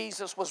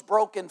Jesus was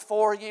broken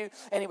for you,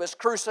 and He was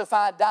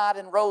crucified, died,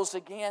 and rose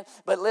again.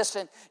 But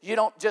listen, you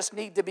don't just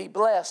need to be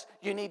blessed.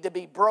 You need to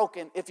be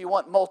broken if you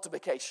want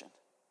multiplication.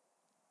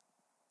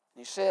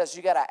 He says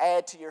you got to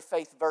add to your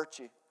faith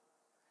virtue.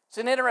 It's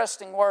an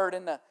interesting word.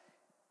 In the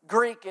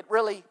Greek, it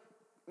really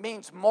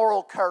means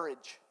moral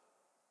courage.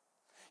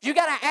 You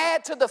got to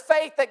add to the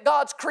faith that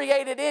God's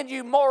created in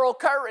you moral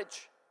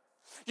courage.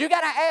 You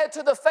got to add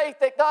to the faith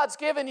that God's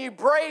given you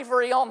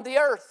bravery on the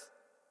earth.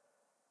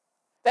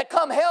 That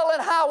come hell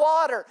and high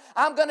water,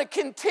 I'm going to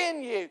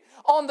continue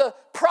on the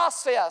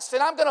process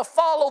and I'm going to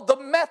follow the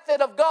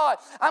method of God.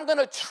 I'm going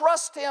to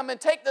trust Him and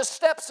take the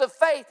steps of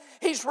faith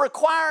He's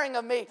requiring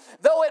of me.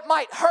 Though it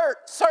might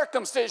hurt,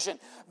 circumcision.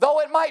 Though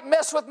it might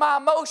mess with my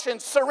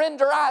emotions,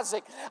 surrender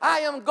Isaac. I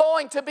am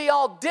going to be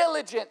all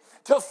diligent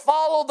to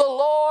follow the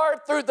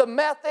Lord through the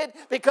method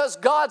because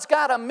God's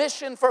got a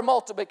mission for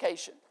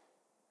multiplication.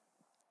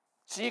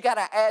 So you got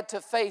to add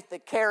to faith the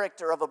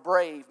character of a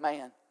brave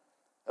man.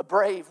 A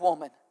brave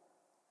woman.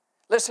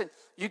 Listen,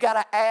 you got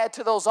to add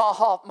to those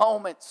aha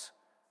moments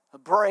a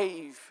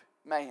brave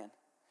man.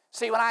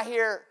 See, when I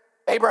hear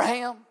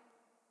Abraham,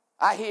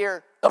 I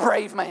hear a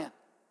brave man.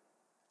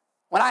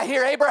 When I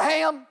hear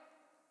Abraham,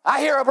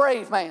 I hear a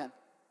brave man.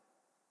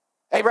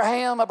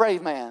 Abraham, a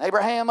brave man.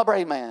 Abraham, a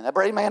brave man. A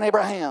brave man,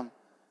 Abraham.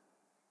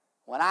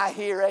 When I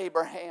hear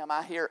Abraham,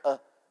 I hear a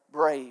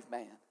brave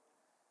man.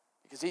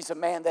 Because he's a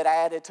man that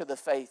added to the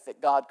faith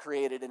that God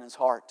created in his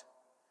heart.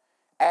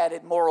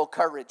 Added moral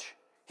courage.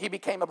 He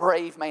became a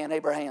brave man,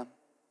 Abraham.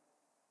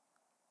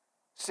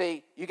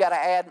 See, you got to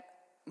add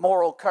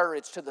moral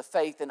courage to the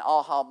faith, an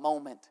aha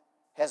moment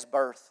has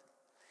birth.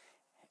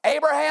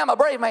 Abraham, a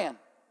brave man.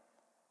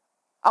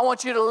 I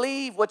want you to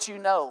leave what you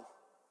know.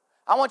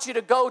 I want you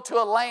to go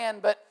to a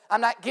land, but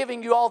I'm not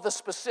giving you all the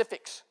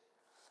specifics.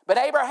 But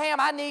Abraham,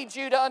 I need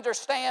you to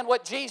understand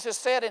what Jesus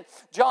said in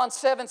John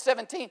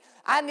 7:17.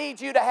 I need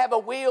you to have a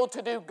will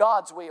to do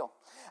God's will.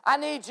 I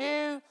need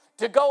you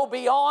to go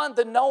beyond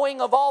the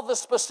knowing of all the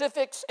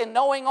specifics and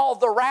knowing all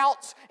the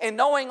routes and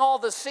knowing all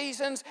the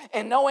seasons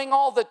and knowing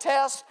all the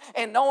tests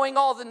and knowing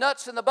all the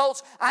nuts and the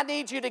bolts. I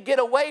need you to get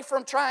away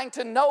from trying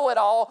to know it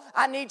all.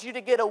 I need you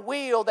to get a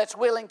will that's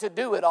willing to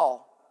do it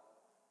all.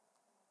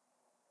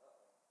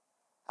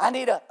 I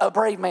need a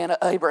brave man,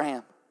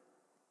 Abraham.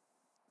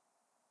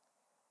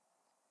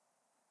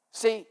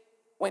 See,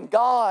 when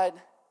God,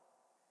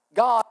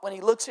 when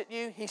He looks at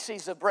you, He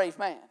sees a brave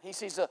man. He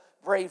sees a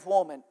brave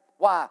woman.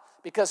 Why?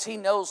 Because He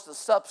knows the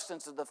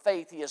substance of the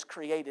faith He has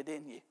created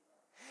in you.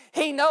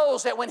 He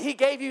knows that when He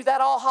gave you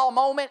that aha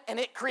moment and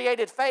it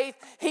created faith,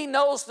 He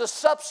knows the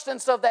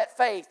substance of that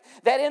faith.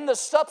 That in the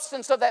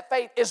substance of that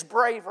faith is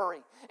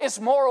bravery. It's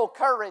moral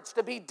courage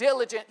to be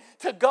diligent,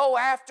 to go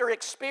after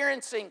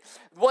experiencing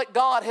what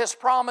God has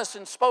promised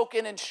and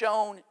spoken and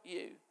shown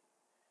you.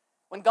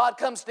 When God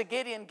comes to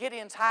Gideon,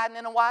 Gideon's hiding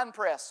in a wine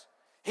press.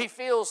 He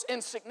feels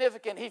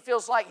insignificant. He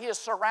feels like he is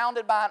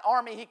surrounded by an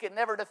army he could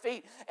never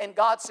defeat. And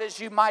God says,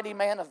 you mighty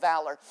man of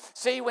valor.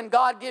 See, when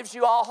God gives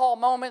you aha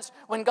moments,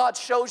 when God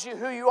shows you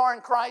who you are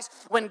in Christ,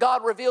 when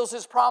God reveals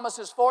His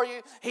promises for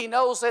you, He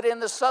knows that in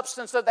the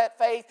substance of that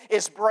faith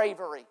is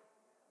bravery.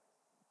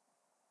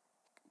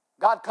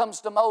 God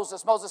comes to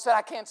Moses. Moses said,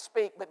 I can't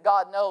speak, but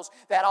God knows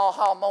that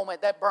aha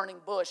moment, that burning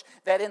bush,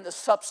 that in the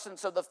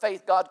substance of the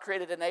faith God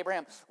created in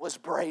Abraham was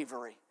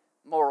bravery,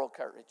 moral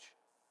courage.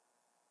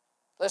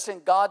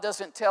 Listen, God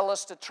doesn't tell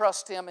us to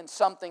trust Him in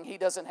something He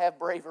doesn't have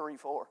bravery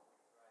for.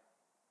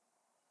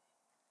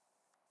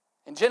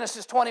 In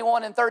Genesis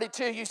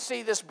 21:32, you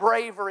see this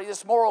bravery,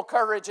 this moral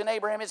courage in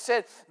Abraham. It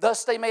said,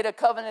 thus they made a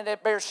covenant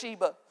at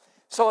Beersheba.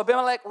 So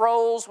Abimelech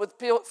rose with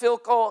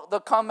Phicol, the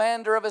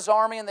commander of his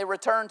army, and they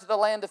returned to the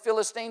land of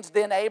Philistines.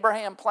 Then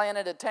Abraham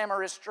planted a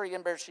tamarisk tree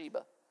in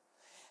Beersheba.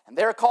 And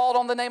there called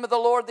on the name of the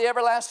Lord, the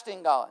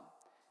everlasting God.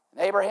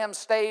 And Abraham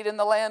stayed in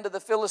the land of the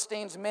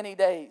Philistines many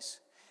days.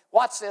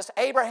 Watch this.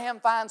 Abraham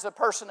finds a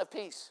person of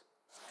peace.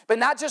 But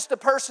not just a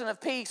person of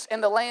peace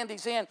in the land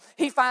he's in.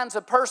 He finds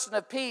a person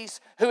of peace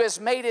who has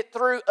made it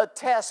through a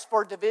test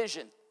for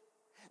division.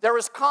 There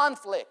was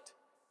conflict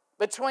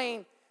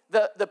between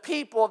the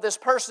people of this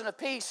person of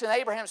peace and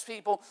Abraham's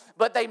people,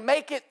 but they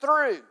make it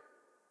through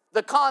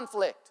the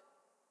conflict.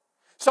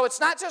 So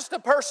it's not just a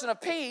person of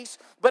peace,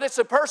 but it's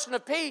a person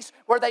of peace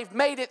where they've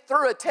made it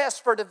through a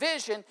test for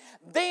division.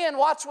 Then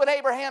watch what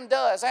Abraham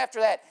does after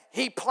that.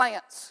 He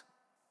plants.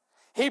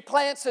 He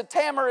plants a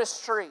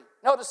tamarisk tree.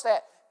 Notice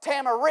that.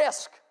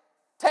 Tamarisk.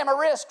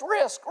 Tamarisk,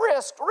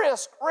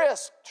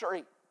 risk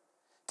tree.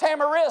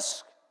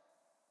 Tamarisk.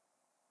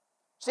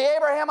 See,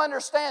 Abraham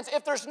understands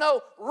if there's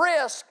no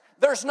risk,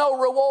 there's no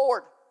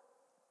reward.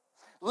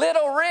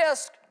 Little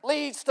risk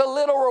leads to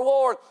little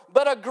reward,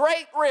 but a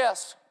great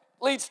risk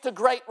leads to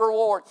great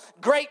reward.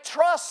 Great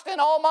trust in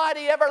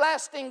Almighty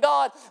everlasting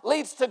God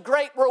leads to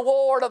great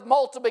reward of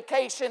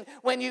multiplication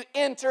when you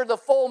enter the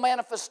full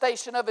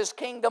manifestation of His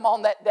kingdom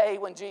on that day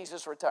when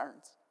Jesus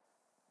returns.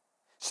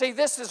 See,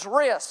 this is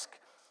risk.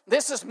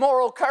 This is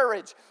moral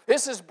courage.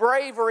 This is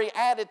bravery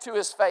added to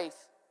his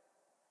faith.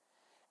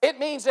 It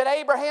means that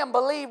Abraham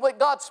believed what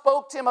God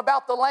spoke to him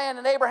about the land,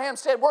 and Abraham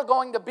said, we're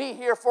going to be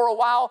here for a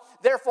while,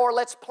 therefore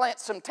let's plant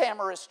some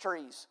tamarisk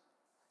trees.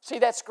 See,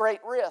 that's great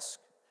risk.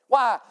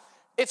 Why?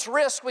 It's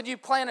risk when you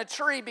plant a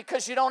tree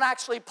because you don't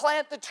actually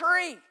plant the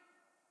tree.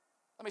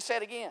 Let me say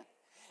it again.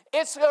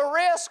 It's a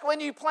risk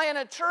when you plant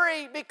a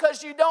tree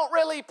because you don't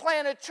really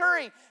plant a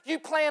tree. You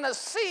plant a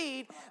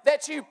seed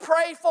that you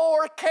pray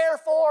for, care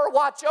for,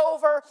 watch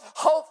over,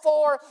 hope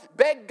for,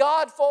 beg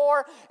God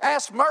for,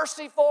 ask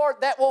mercy for,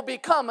 that will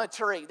become a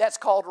tree. That's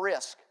called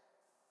risk.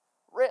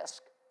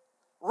 Risk.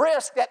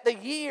 Risk that the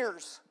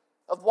years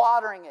of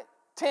watering it,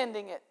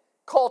 tending it,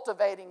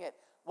 cultivating it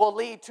will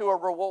lead to a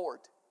reward.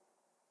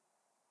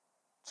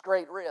 It's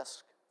great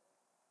risk.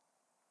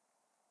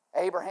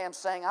 Abraham's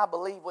saying, I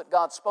believe what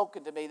God's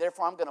spoken to me,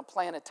 therefore I'm going to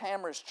plant a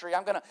tamarisk tree.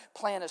 I'm going to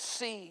plant a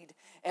seed.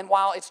 And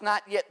while it's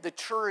not yet the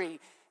tree,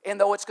 and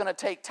though it's going to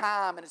take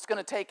time, and it's going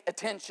to take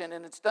attention,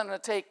 and it's going to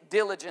take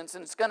diligence,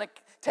 and it's going to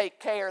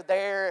take care,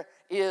 there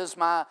is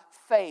my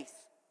faith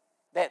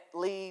that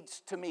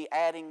leads to me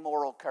adding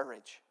moral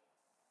courage.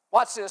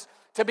 Watch this.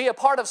 To be a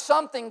part of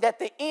something that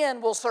the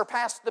end will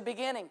surpass the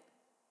beginning.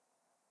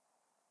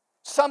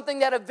 Something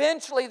that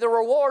eventually the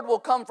reward will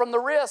come from the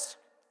risk.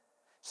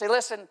 See,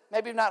 listen,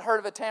 maybe you've not heard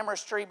of a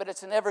tamarisk tree, but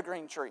it's an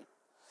evergreen tree.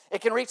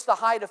 It can reach the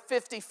height of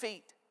 50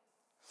 feet.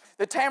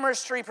 The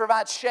tamarisk tree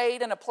provides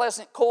shade and a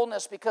pleasant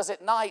coolness because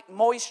at night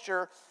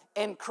moisture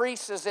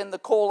increases in the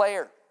cool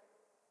air.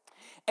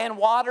 And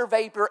water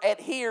vapor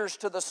adheres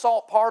to the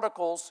salt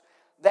particles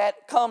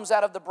that comes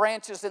out of the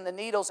branches and the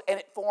needles, and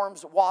it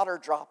forms water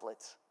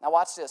droplets. Now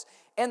watch this.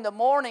 In the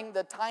morning,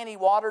 the tiny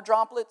water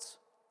droplets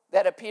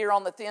that appear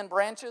on the thin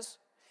branches,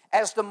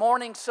 as the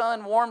morning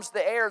sun warms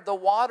the air, the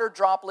water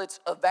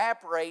droplets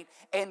evaporate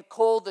and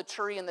cool the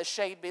tree in the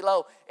shade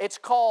below. It's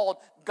called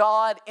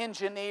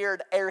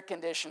God-engineered air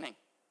conditioning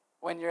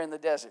when you're in the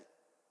desert.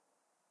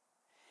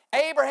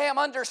 Abraham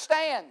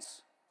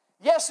understands,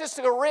 yes, it's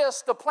a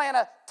risk to plant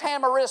a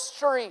tamarisk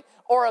tree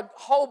or a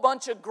whole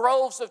bunch of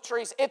groves of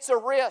trees. It's a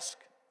risk.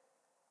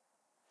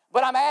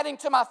 But I'm adding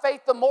to my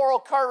faith the moral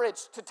courage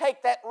to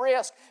take that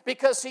risk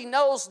because he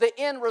knows the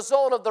end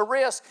result of the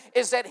risk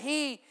is that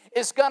he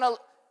is going to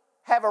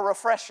have a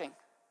refreshing.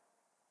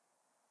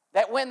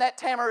 That when that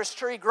tamarisk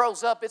tree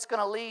grows up, it's going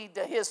to lead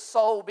to his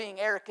soul being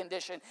air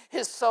conditioned,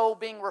 his soul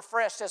being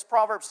refreshed. As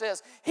Proverbs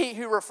says, he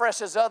who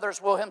refreshes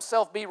others will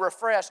himself be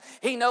refreshed.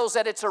 He knows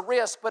that it's a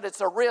risk, but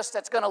it's a risk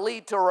that's going to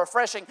lead to a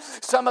refreshing.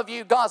 Some of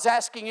you, God's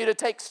asking you to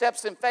take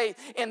steps in faith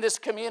in this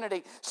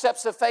community,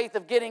 steps of faith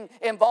of getting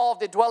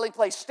involved in Dwelling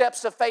Place,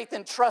 steps of faith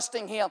in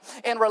trusting Him,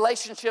 in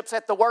relationships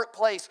at the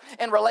workplace,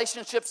 in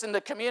relationships in the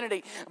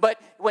community.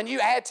 But when you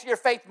add to your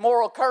faith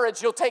moral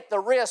courage, you'll take the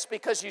risk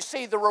because you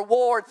see the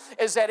reward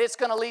is that it's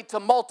going to lead to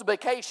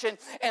multiplication.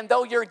 And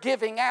though you're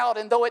giving out,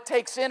 and though it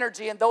takes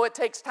energy, and though it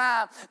takes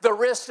time, the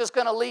risk is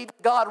going to lead to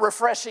God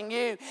refreshing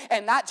you.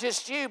 And not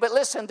just you, but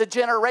listen, the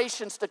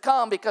generations to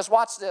come. Because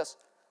watch this.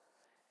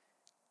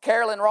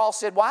 Carolyn Ross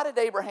said, why did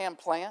Abraham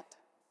plant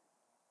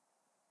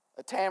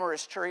a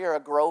tamarisk tree or a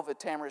grove of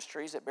tamarisk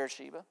trees at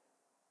Beersheba?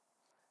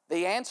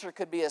 The answer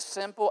could be as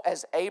simple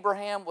as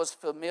Abraham was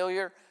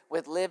familiar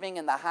with living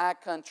in the high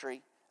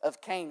country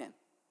of Canaan,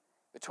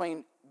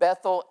 between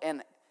Bethel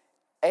and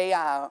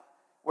Ai,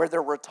 where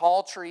there were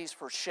tall trees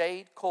for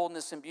shade,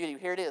 coolness, and beauty.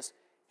 Here it is.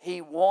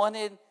 He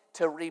wanted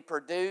to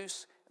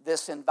reproduce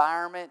this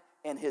environment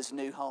in his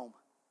new home.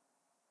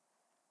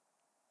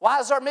 Why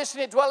is our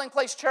mission at Dwelling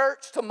Place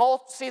Church to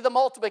see the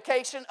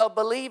multiplication of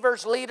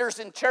believers, leaders,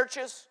 and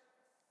churches?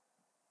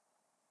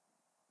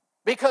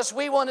 Because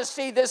we want to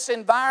see this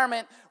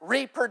environment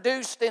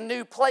reproduced in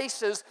new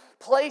places,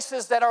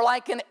 places that are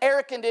like an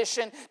air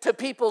condition to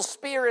people's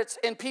spirits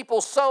and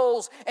people's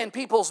souls and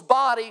people's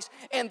bodies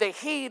in the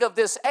heat of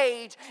this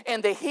age, in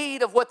the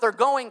heat of what they're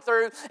going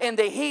through, in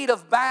the heat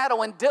of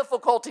battle and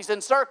difficulties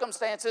and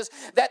circumstances,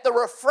 that the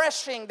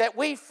refreshing that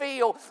we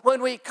feel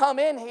when we come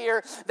in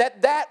here,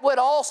 that would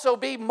also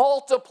be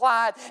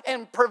multiplied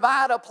and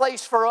provide a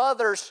place for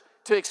others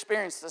to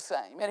experience the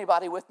same.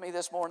 Anybody with me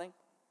this morning?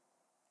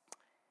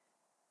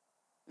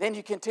 Then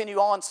you continue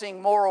on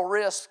seeing moral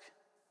risk.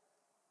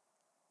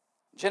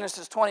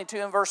 Genesis 22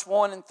 and verse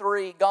 1 and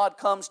 3, God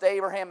comes to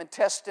Abraham and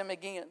tests him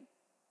again.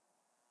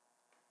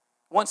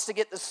 Wants to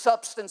get the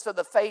substance of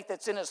the faith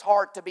that's in his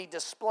heart to be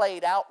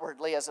displayed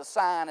outwardly as a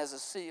sign, as a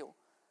seal.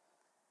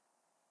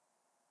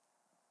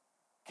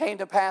 Came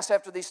to pass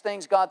after these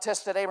things, God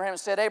tested Abraham and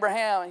said,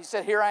 Abraham, he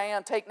said, here I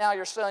am, take now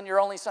your son, your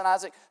only son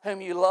Isaac,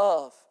 whom you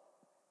love.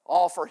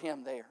 Offer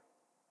him there.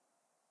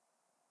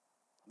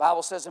 The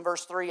Bible says in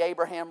verse 3,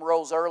 Abraham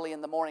rose early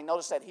in the morning.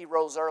 Notice that he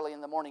rose early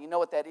in the morning. You know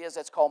what that is?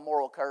 That's called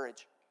moral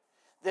courage.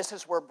 This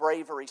is where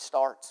bravery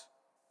starts.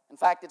 In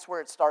fact, it's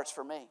where it starts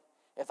for me.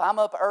 If I'm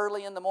up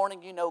early in the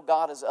morning, you know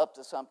God is up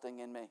to something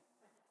in me.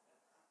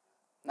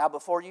 Now,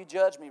 before you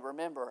judge me,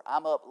 remember,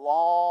 I'm up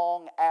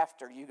long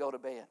after you go to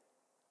bed.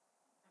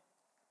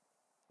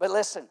 But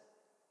listen,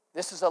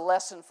 this is a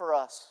lesson for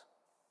us,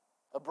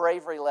 a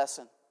bravery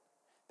lesson,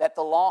 that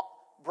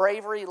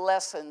bravery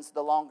lessens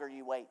the longer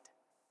you wait.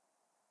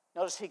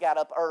 Notice he got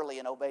up early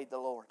and obeyed the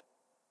Lord.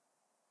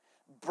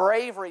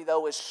 Bravery,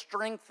 though, is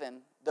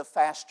strengthened the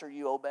faster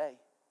you obey.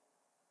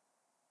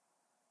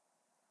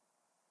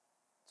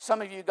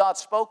 Some of you, God's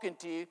spoken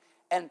to you,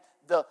 and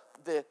the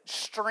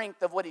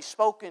strength of what He's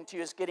spoken to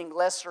you is getting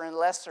lesser and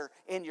lesser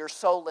in your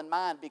soul and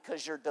mind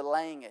because you're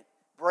delaying it.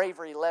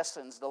 Bravery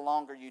lessens the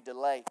longer you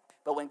delay.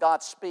 But when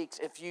God speaks,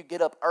 if you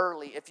get up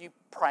early, if you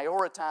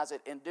prioritize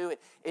it and do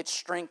it, it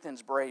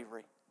strengthens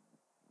bravery.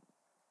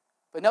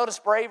 But notice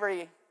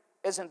bravery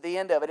isn't the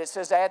end of it. It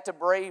says add to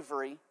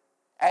bravery,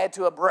 add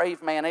to a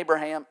brave man,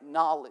 Abraham,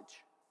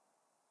 knowledge.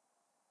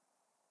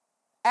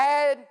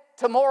 Add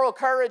to moral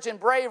courage and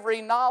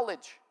bravery,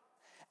 knowledge.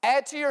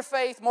 Add to your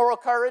faith moral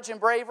courage and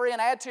bravery, and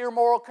add to your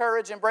moral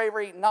courage and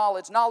bravery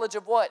knowledge. Knowledge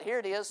of what? Here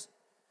it is.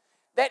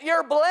 That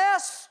you're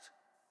blessed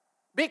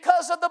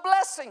because of the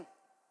blessing.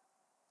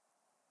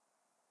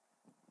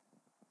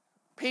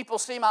 People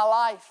see my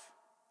life.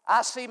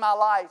 I see my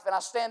life, and I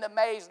stand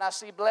amazed, and I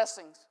see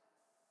blessings.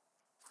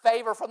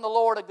 Favor from the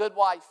Lord, a good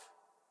wife,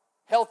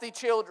 healthy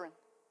children,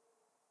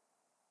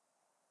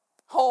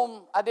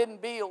 home I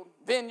didn't build,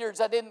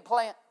 vineyards I didn't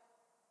plant.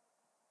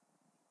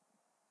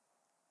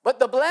 But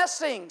the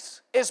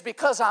blessings is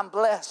because I'm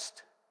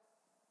blessed.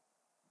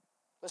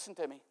 Listen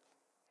to me.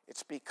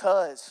 It's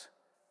because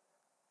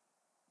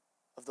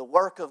of the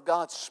work of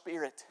God's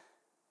Spirit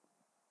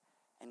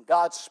and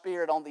God's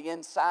Spirit on the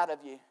inside of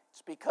you.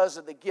 It's because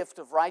of the gift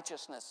of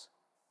righteousness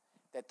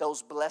that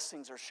those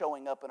blessings are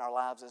showing up in our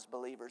lives as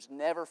believers.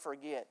 Never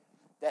forget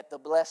that the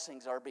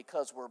blessings are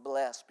because we're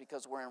blessed,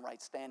 because we're in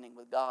right standing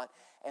with God.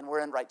 And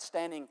we're in right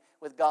standing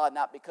with God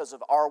not because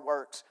of our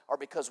works or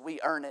because we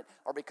earn it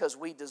or because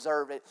we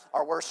deserve it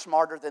or we're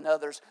smarter than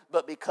others,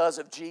 but because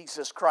of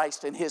Jesus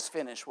Christ and His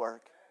finished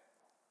work.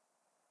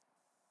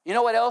 You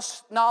know what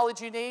else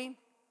knowledge you need?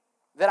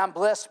 That I'm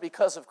blessed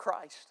because of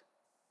Christ.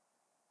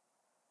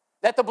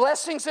 That the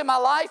blessings in my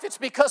life, it's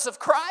because of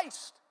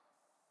Christ.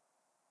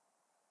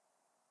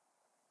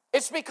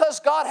 It's because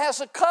God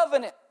has a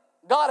covenant.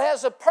 God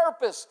has a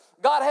purpose.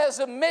 God has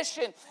a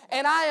mission.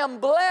 And I am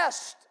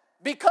blessed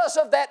because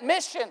of that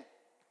mission.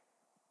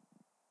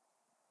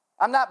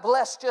 I'm not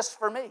blessed just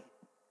for me. You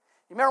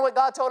remember what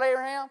God told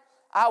Abraham?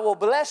 I will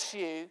bless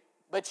you,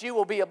 but you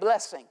will be a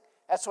blessing.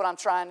 That's what I'm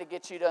trying to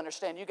get you to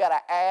understand. You got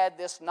to add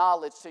this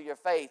knowledge to your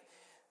faith.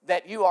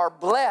 That you are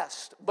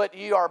blessed, but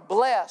you are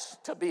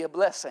blessed to be a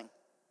blessing.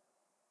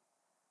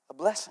 A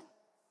blessing.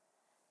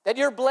 That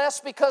you're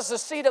blessed because the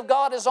seed of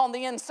God is on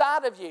the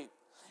inside of you.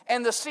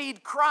 And the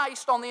seed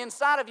Christ on the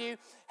inside of you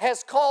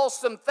has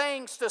caused some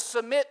things to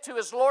submit to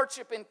His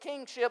lordship and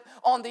kingship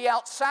on the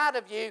outside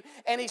of you.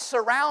 And He's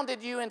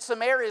surrounded you in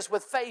some areas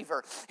with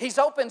favor. He's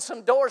opened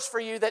some doors for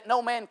you that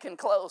no man can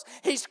close.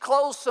 He's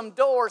closed some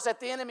doors that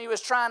the enemy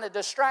was trying to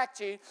distract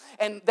you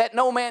and that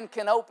no man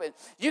can open.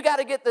 You got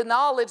to get the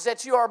knowledge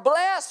that you are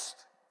blessed.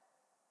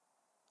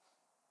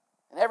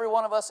 And every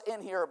one of us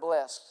in here are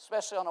blessed,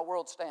 especially on a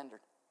world standard.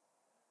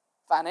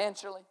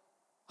 Financially,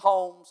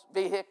 homes,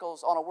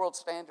 vehicles on a world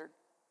standard,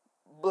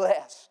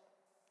 blessed.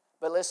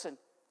 But listen,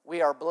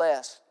 we are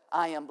blessed.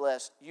 I am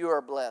blessed. You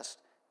are blessed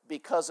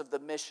because of the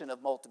mission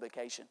of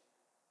multiplication.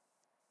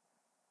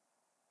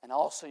 And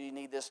also you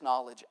need this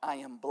knowledge. I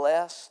am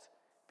blessed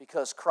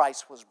because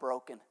Christ was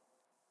broken.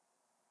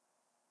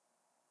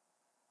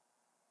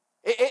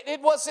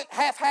 It wasn't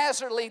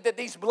haphazardly that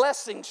these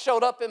blessings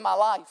showed up in my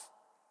life.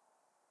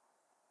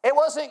 It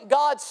wasn't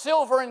God's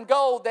silver and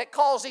gold that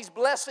caused these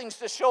blessings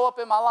to show up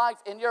in my life,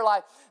 in your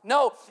life.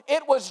 No,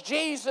 it was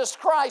Jesus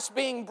Christ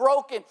being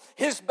broken,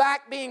 His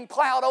back being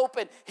plowed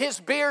open, His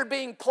beard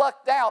being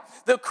plucked out,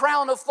 the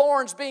crown of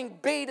thorns being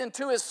beat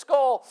into His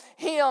skull,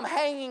 Him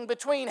hanging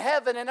between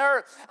heaven and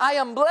earth. I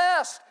am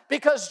blessed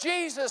because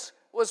Jesus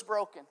was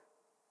broken.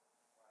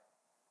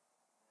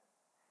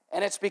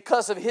 And it's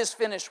because of His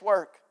finished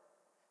work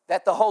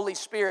that the Holy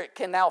Spirit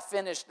can now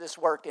finish this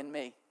work in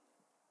me.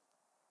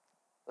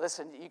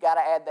 Listen, you got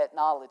to add that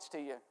knowledge to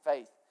your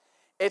faith.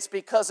 It's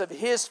because of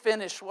His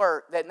finished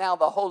work that now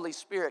the Holy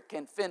Spirit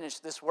can finish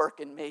this work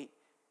in me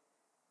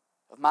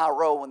of my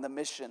role in the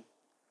mission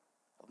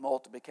of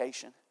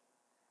multiplication.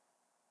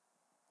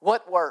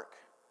 What work?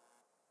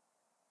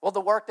 Well,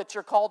 the work that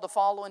you're called to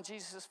follow in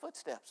Jesus'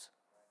 footsteps.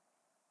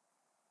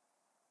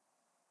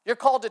 You're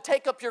called to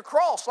take up your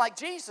cross like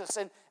Jesus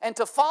and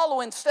to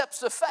follow in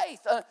steps of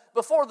faith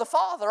before the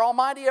Father,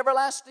 Almighty,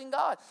 everlasting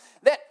God.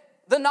 That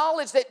the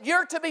knowledge that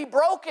you're to be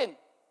broken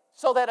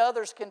so that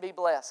others can be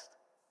blessed.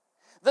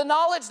 The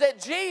knowledge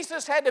that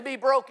Jesus had to be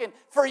broken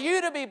for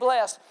you to be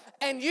blessed.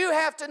 And you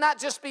have to not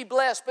just be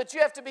blessed, but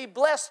you have to be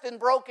blessed and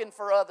broken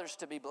for others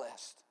to be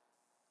blessed.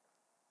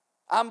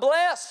 I'm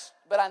blessed,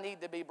 but I need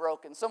to be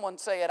broken. Someone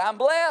say it. I'm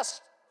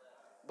blessed,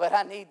 but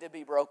I need to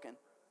be broken.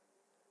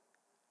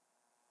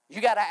 You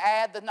got to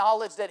add the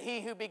knowledge that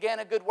he who began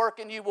a good work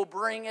in you will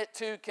bring it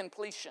to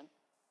completion.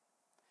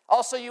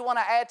 Also, you want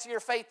to add to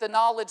your faith the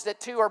knowledge that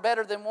two are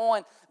better than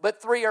one,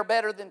 but three are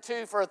better than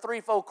two, for a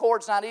threefold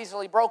cord's not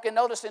easily broken.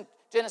 Notice in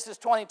Genesis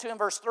 22 and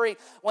verse 3,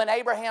 when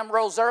Abraham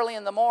rose early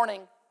in the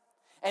morning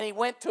and he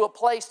went to a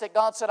place that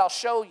God said, I'll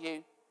show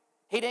you,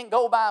 he didn't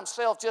go by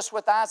himself just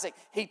with Isaac.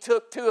 He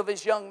took two of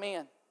his young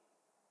men.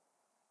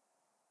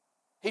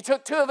 He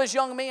took two of his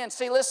young men.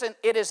 See, listen,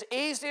 it is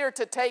easier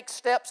to take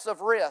steps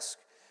of risk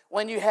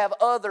when you have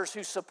others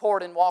who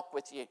support and walk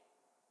with you.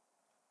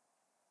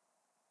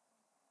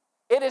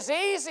 It is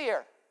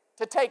easier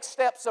to take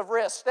steps of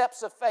risk,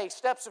 steps of faith,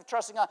 steps of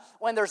trusting God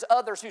when there's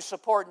others who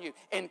support you,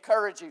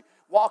 encourage you,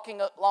 walking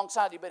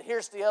alongside you. But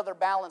here's the other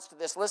balance to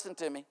this. Listen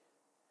to me.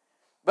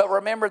 But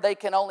remember, they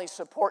can only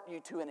support you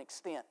to an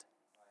extent.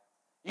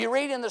 You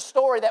read in the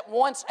story that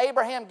once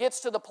Abraham gets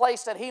to the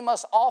place that he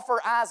must offer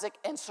Isaac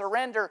and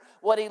surrender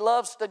what he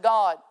loves to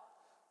God,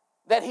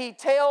 that he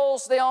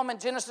tells them in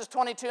Genesis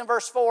 22 and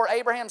verse 4,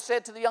 Abraham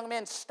said to the young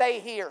men, stay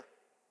here,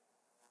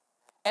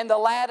 and the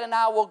lad and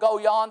I will go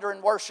yonder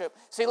and worship.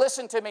 See,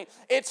 listen to me.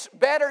 It's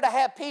better to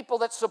have people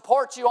that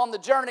support you on the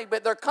journey,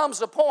 but there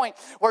comes a point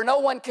where no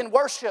one can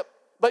worship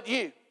but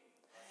you.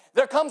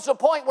 There comes a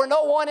point where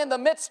no one in the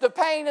midst of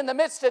pain, in the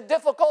midst of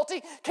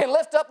difficulty, can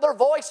lift up their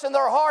voice in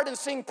their heart and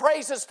sing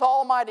praises to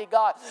Almighty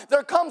God.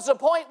 There comes a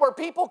point where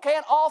people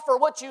can't offer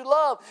what you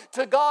love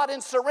to God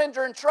and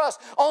surrender and trust.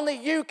 Only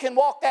you can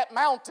walk that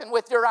mountain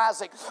with your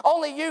Isaac.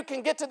 Only you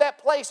can get to that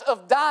place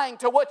of dying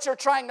to what you're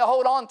trying to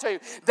hold on to,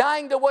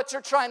 dying to what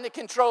you're trying to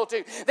control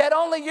to. That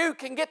only you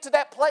can get to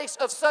that place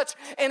of such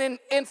and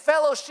in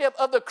fellowship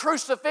of the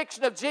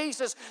crucifixion of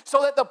Jesus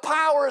so that the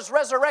power of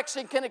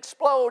resurrection can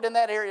explode in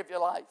that area of your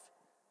life.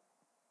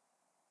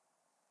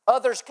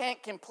 Others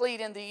can't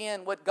complete in the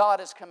end what God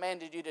has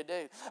commanded you to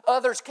do.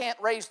 Others can't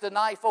raise the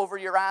knife over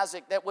your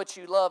Isaac, that which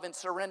you love, and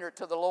surrender it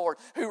to the Lord,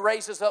 who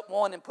raises up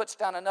one and puts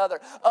down another.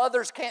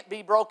 Others can't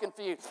be broken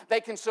for you. They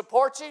can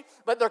support you,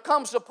 but there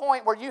comes a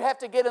point where you have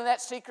to get in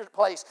that secret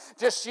place,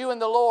 just you and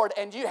the Lord,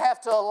 and you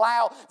have to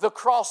allow the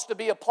cross to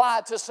be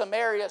applied to some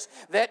areas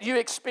that you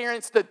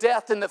experience the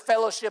death and the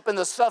fellowship and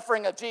the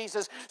suffering of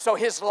Jesus so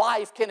his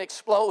life can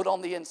explode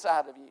on the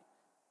inside of you.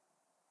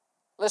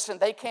 Listen,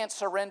 they can't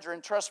surrender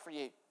and trust for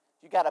you.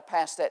 You got to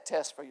pass that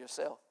test for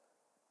yourself.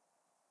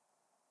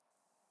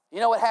 You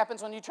know what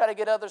happens when you try to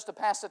get others to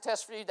pass the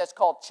test for you? That's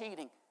called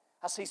cheating.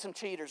 I see some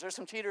cheaters. There's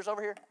some cheaters over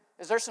here.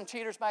 Is there some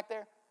cheaters back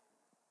there?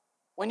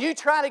 When you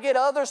try to get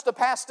others to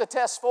pass the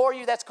test for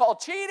you, that's called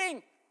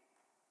cheating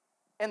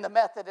in the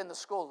method in the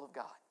school of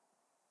God.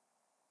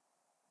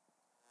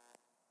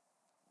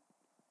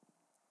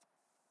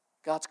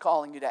 God's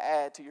calling you to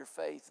add to your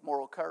faith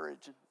moral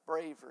courage and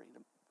bravery.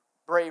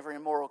 Bravery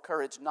and moral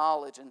courage,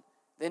 knowledge, and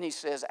then he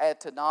says, add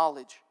to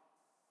knowledge,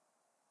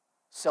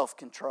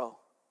 self-control.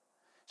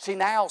 See,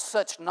 now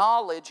such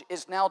knowledge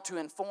is now to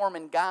inform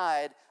and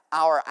guide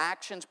our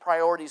actions,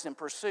 priorities, and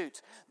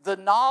pursuits. The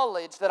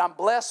knowledge that I'm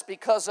blessed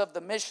because of the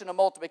mission of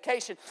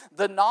multiplication,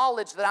 the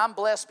knowledge that I'm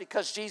blessed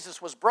because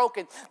Jesus was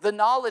broken, the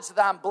knowledge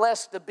that I'm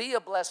blessed to be a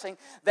blessing,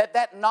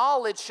 that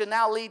knowledge should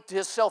now lead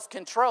to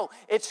self-control.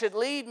 It should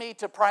lead me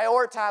to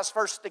prioritize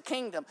first the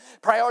kingdom,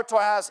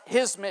 prioritize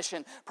his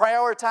mission,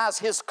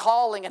 prioritize his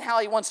calling and how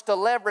he wants to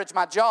leverage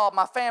my job,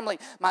 my family,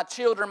 my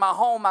children, my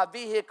home, my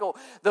vehicle,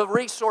 the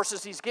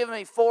resources he's given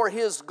me for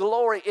his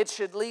glory. It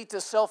should lead to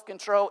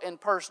self-control and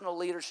personal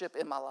leadership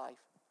in my life.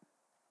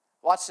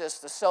 Watch this,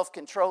 the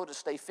self-control to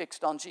stay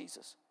fixed on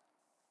Jesus.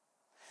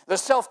 The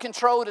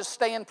self-control to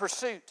stay in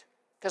pursuit.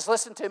 Because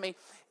listen to me,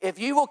 if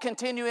you will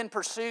continue in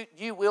pursuit,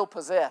 you will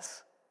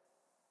possess.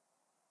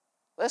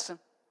 Listen.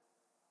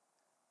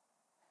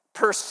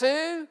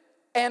 Pursue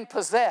and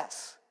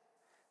possess.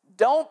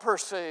 Don't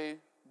pursue,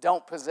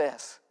 don't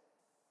possess.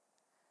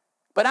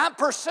 But I'm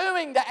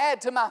pursuing to add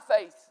to my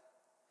faith.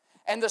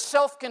 And the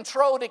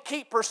self-control to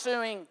keep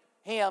pursuing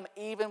him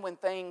even when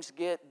things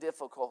get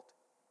difficult.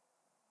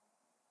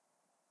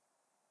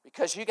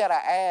 Because you got to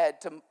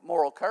add to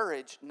moral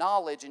courage,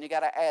 knowledge, and you got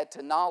to add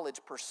to knowledge,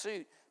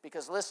 pursuit.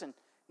 Because listen,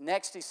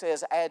 next he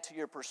says, add to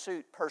your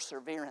pursuit,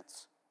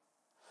 perseverance.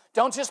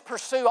 Don't just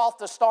pursue off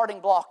the starting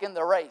block in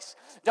the race.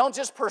 Don't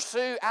just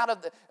pursue out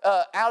of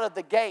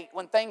the gate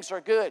when things are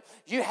good.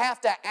 You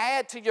have to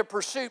add to your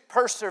pursuit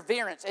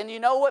perseverance. And you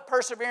know what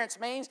perseverance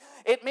means?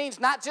 It means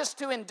not just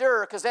to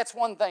endure, because that's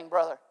one thing,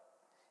 brother.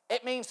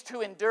 It means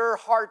to endure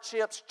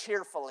hardships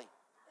cheerfully.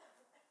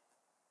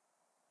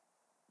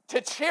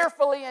 to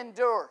cheerfully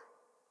endure.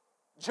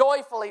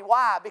 Joyfully.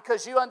 Why?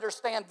 Because you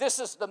understand this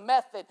is the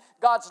method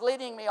God's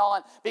leading me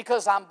on,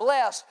 because I'm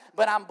blessed,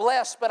 but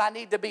I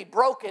need to be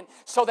broken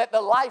so that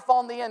the life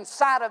on the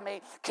inside of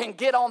me can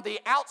get on the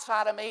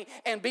outside of me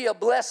and be a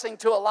blessing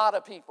to a lot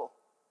of people.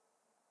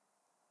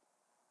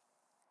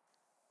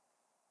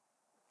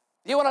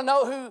 You want to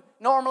know who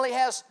normally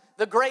has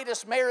the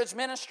greatest marriage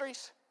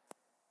ministries?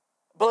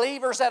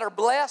 Believers that are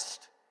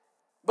blessed,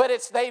 but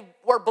they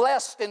were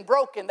blessed and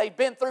broken. They've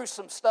been through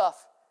some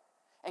stuff.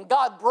 And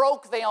God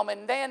broke them,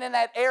 and then in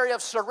that area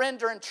of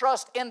surrender and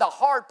trust, in the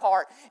hard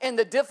part, in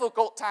the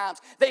difficult times,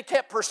 they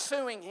kept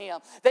pursuing Him.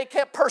 They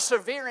kept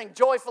persevering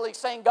joyfully,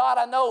 saying, God,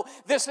 I know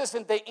this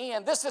isn't the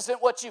end. This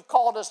isn't what you've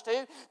called us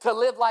to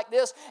live like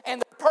this.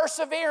 And the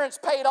perseverance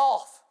paid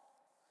off.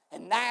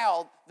 And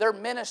now their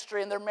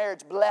ministry and their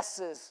marriage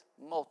blesses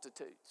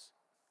multitudes.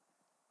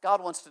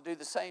 God wants to do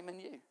the same in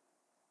you.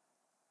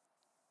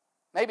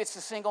 Maybe it's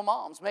the single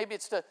moms. Maybe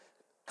it's the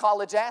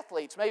college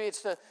athletes. Maybe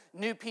it's the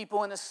new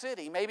people in the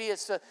city. Maybe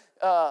it's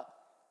the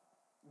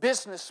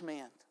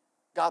businessmen.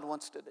 God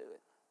wants to do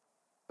it.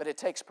 But it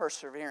takes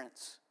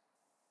perseverance.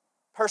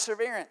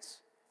 Perseverance.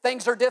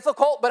 Things are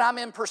difficult, but I'm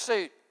in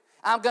pursuit.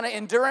 I'm going to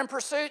endure in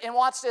pursuit. And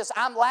watch this.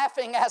 I'm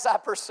laughing as I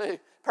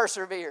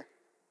persevere.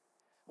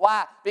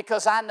 Why?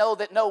 Because I know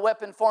that no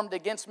weapon formed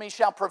against me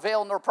shall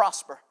prevail nor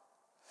prosper.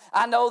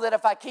 I know that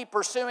if I keep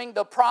pursuing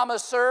the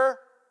promiser,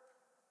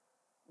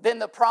 then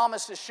the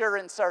promise is sure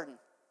and certain.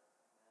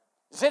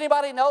 Does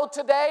anybody know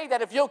today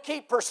that if you'll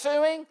keep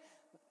pursuing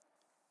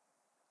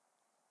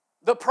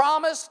the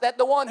promise, that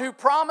the one who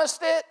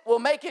promised it will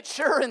make it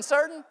sure and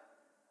certain?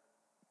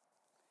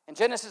 In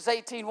Genesis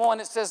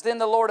 18:1 it says, Then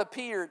the Lord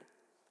appeared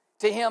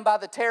to him by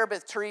the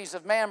terebinth trees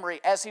of Mamre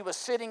as he was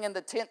sitting in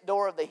the tent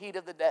door of the heat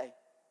of the day.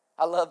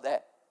 I love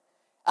that.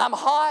 I'm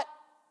hot,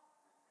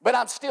 but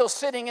I'm still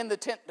sitting in the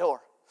tent door.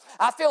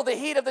 I feel the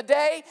heat of the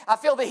day. I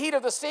feel the heat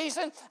of the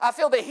season. I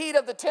feel the heat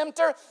of the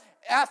tempter.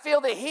 I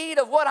feel the heat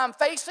of what I'm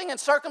facing and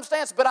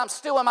circumstance, but I'm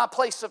still in my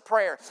place of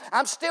prayer.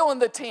 I'm still in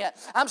the tent.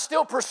 I'm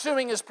still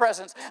pursuing His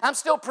presence. I'm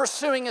still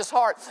pursuing His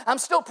heart. I'm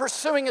still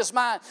pursuing His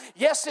mind.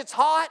 Yes, it's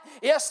hot.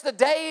 Yes, the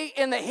day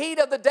in the heat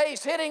of the day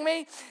is hitting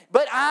me,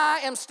 but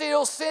I am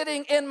still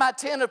sitting in my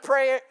tent of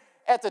prayer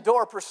at the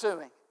door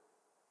pursuing.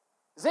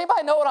 Does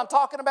anybody know what I'm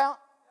talking about?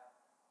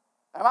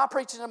 Am I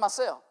preaching to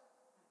myself?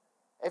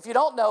 If you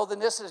don't know,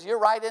 then you're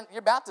right in, you're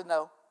about to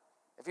know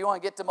if you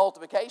want to get to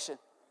multiplication.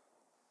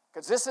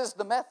 Because this is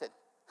the method.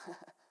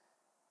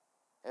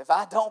 If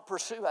I don't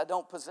pursue, I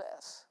don't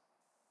possess.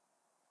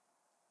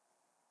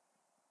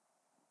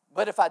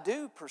 But if I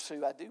do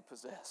pursue, I do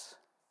possess.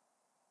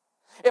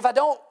 If I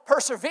don't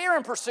persevere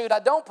in pursuit, I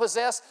don't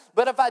possess.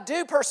 But if I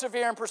do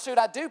persevere in pursuit,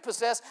 I do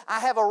possess. I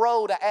have a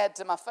row to add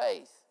to my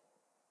faith.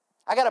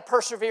 I got to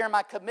persevere in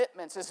my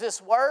commitments. Is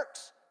this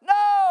works?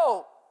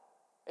 No!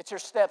 It's your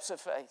steps of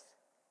faith.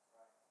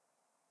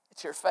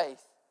 It's your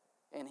faith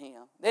in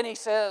Him. Then he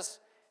says,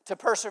 to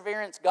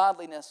perseverance,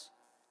 godliness.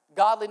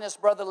 Godliness,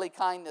 brotherly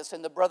kindness,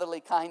 and the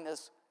brotherly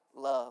kindness,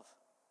 love.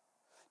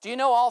 Do you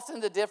know often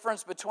the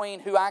difference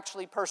between who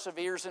actually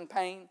perseveres in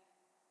pain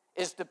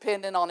is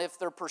dependent on if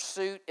their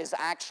pursuit is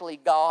actually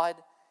God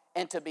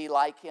and to be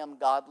like Him,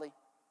 godly?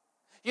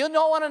 You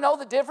don't want to know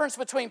the difference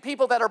between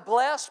people that are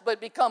blessed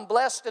but become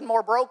blessed and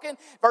more broken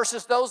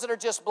versus those that are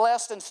just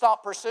blessed and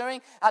stop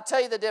pursuing? I'll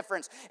tell you the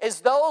difference.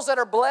 Is those that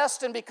are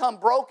blessed and become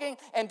broken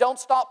and don't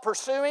stop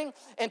pursuing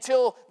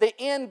until the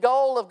end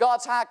goal of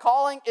God's high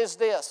calling is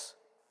this.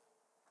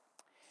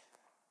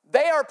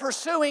 They are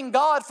pursuing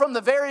God from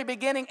the very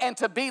beginning and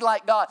to be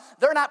like God.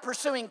 They're not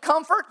pursuing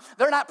comfort.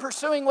 They're not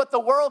pursuing what the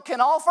world can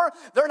offer.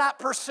 They're not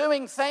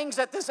pursuing things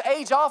that this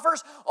age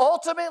offers.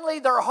 Ultimately,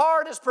 their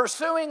heart is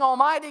pursuing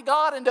Almighty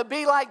God and to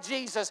be like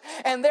Jesus.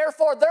 And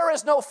therefore, there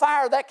is no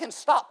fire that can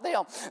stop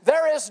them.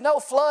 There is no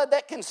flood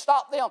that can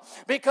stop them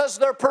because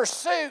their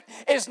pursuit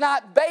is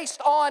not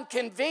based on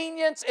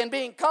convenience and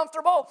being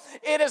comfortable.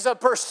 It is a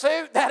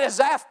pursuit that is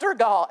after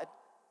God.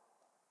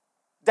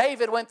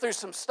 David went through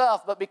some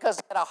stuff, but because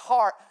he had a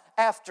heart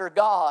after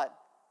God,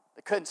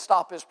 they couldn't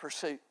stop his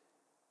pursuit.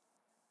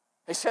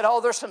 He said,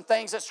 there's some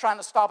things that's trying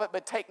to stop it,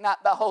 but take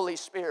not the Holy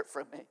Spirit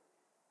from me.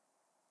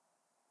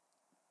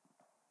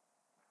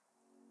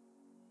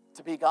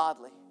 To be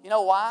godly. You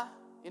know why?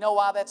 You know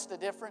why that's the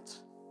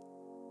difference?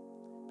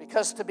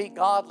 Because to be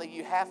godly,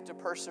 you have to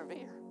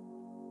persevere.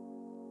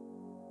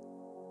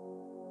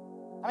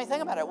 I mean,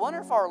 think about it. Wonder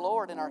if our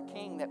Lord and our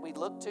King that we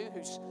look to,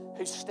 whose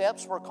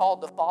steps we're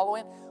called to follow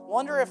in,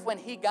 wonder if when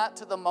He got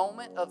to the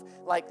moment of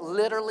like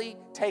literally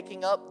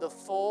taking up the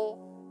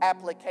full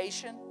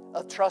application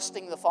of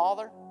trusting the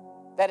Father,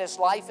 that His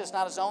life is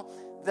not His own,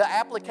 the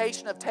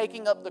application of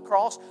taking up the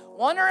cross,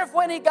 wonder if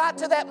when He got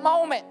to that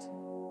moment,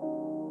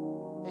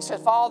 He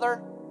said,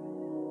 Father,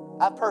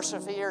 I've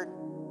persevered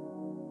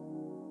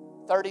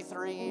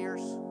 33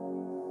 years,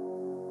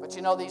 but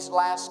you know these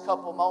last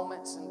couple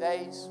moments and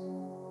days,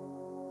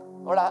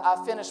 Lord,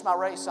 I finished my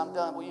race, I'm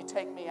done. Will you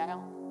take me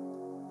out?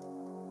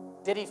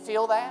 Did He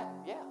feel that?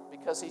 Yeah,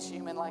 because He's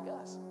human like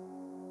us.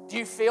 Do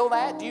you feel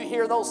that? Do you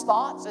hear those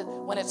thoughts?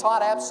 And when it's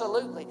hot,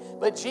 absolutely.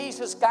 But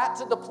Jesus got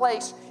to the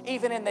place,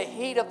 even in the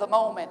heat of the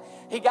moment.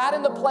 He got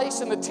in the place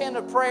in the tent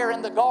of prayer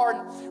in the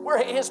garden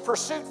where his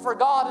pursuit for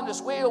God and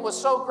his will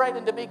was so great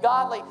and to be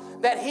godly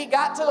that he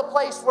got to the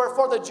place where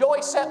for the joy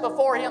set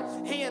before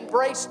him, he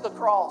embraced the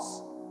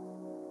cross.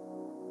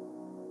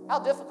 How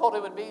difficult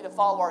it would be to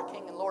follow our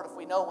King and Lord if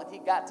we know when he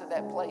got to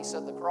that place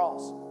of the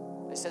cross,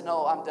 they said,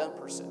 no, I'm done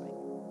pursuing.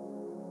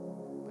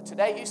 But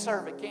today you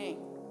serve a King.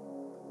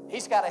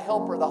 He's got a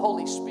helper, the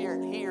Holy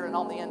Spirit, here and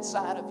on the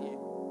inside of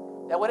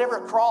you. That whatever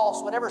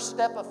cross, whatever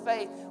step of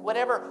faith,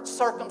 whatever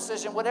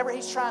circumcision, whatever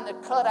he's trying to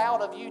cut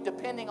out of you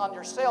depending on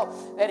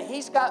yourself, that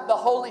he's got the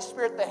Holy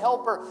Spirit, the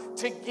helper,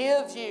 to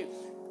give you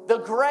the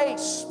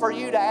grace for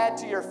you to add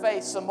to your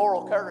faith some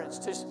moral courage,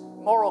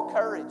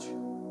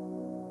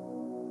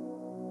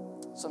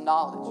 some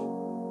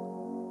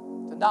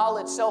knowledge. The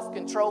knowledge,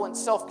 self-control, and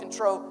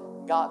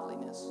self-control,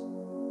 godliness.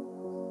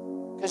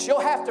 Because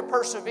you'll have to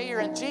persevere,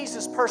 and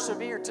Jesus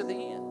persevered to the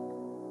end.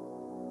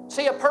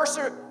 See, a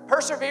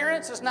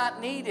perseverance is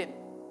not needed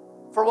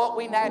for what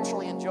we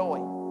naturally enjoy.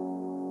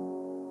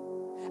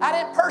 I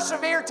didn't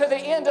persevere to the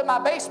end of my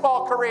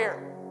baseball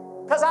career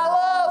because I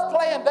love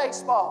playing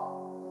baseball.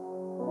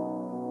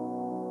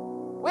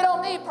 We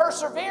don't need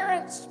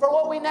perseverance for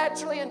what we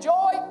naturally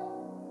enjoy.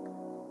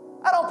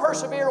 I don't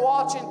persevere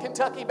watching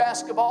Kentucky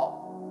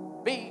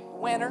basketball be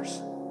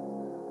winners.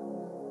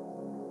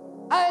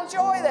 I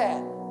enjoy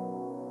that.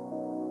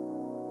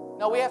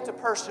 No, we have to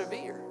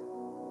persevere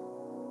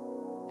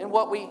in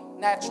what we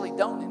naturally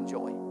don't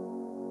enjoy.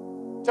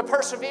 To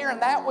persevere in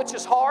that which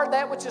is hard,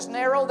 that which is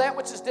narrow, that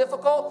which is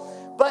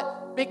difficult.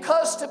 But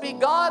because to be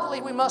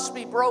godly, we must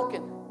be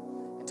broken.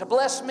 And to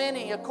bless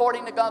many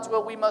according to God's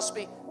will, we must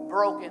be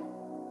broken.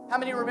 How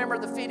many remember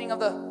the feeding of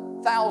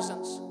the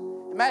thousands?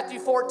 In Matthew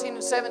 14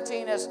 and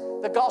 17, as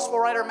the gospel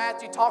writer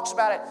Matthew talks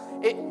about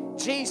it,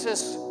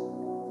 Jesus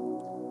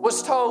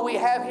was told, we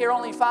have here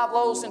only 5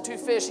 loaves and 2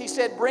 fish. He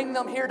said, bring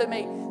them here to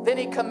me. Then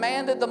he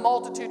commanded the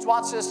multitudes,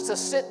 watch this, to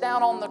sit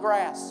down on the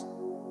grass.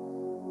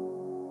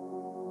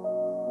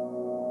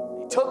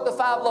 He took the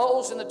 5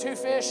 loaves and the 2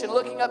 fish, and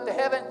looking up to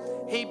heaven,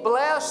 he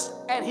blessed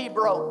and he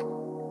broke.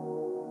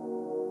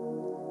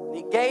 And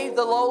he gave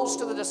the loaves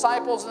to the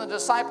disciples, and the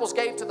disciples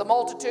gave to the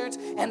multitudes,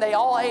 and they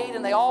all ate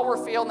and they all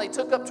were filled, and they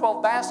took up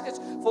 12 baskets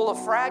full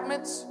of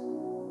fragments.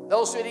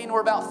 Those who had eaten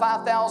were about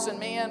 5,000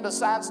 men,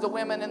 besides the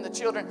women and the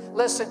children.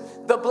 Listen,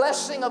 the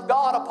blessing of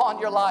God upon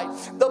your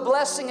life. The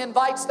blessing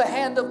invites the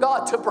hand of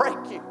God to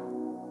break you.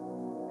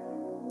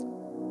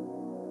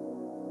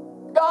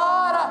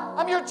 God,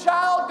 I'm your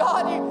child.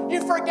 God,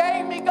 you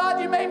forgave me.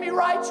 God, you made me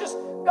righteous.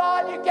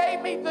 God, you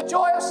gave me the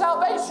joy of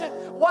salvation.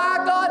 Why,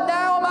 God,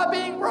 now am I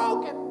being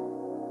broken?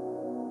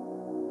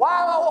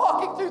 Why am I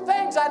walking through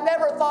things I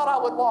never thought I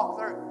would walk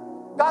through?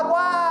 God,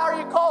 why are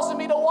you causing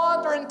me to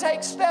wander and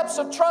take steps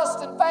of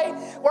trust and faith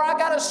where I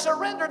got to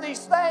surrender these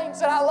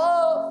things that I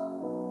love?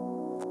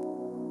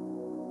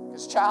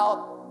 Because,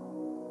 child,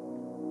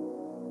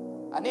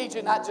 I need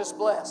you not just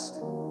blessed.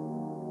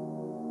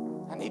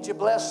 I need you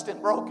blessed and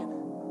broken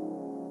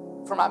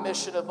for my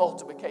mission of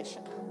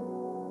multiplication.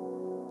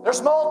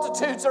 There's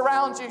multitudes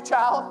around you,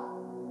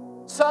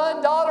 child.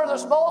 Son, daughter,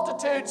 there's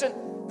multitudes, and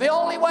the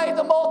only way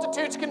the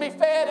multitudes can be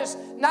fed is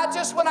not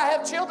just when I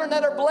have children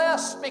that are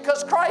blessed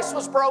because Christ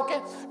was broken,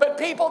 but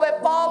people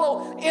that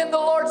follow in the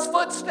Lord's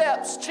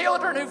footsteps,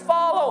 children who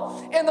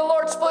follow in the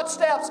Lord's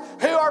footsteps,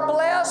 who are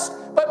blessed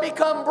but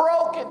become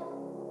broken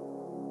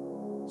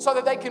so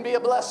that they can be a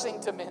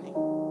blessing to many.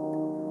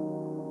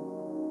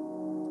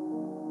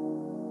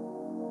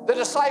 The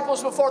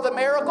disciples before the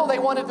miracle, they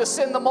wanted to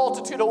send the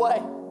multitude away.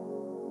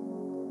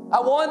 I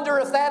wonder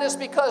if that is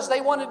because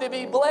they wanted to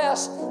be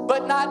blessed,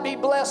 but not be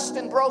blessed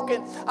and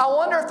broken. I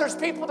wonder if there's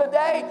people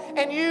today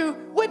and you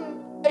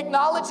wouldn't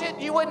acknowledge it,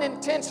 you wouldn't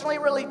intentionally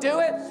really do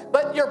it,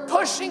 but you're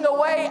pushing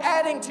away,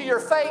 adding to your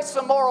faith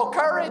some moral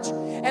courage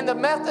and the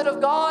method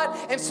of God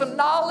and some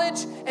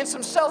knowledge and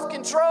some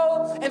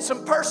self-control and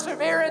some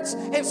perseverance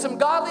and some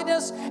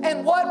godliness.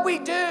 And what we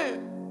do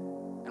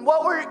and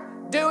what we're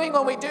doing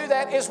when we do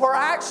that is we're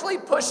actually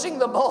pushing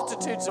the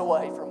multitudes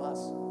away from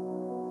us.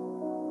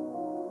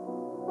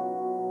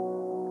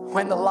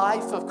 When the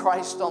life of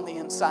Christ on the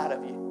inside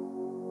of you,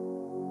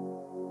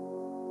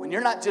 when you're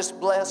not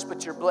just blessed,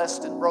 but you're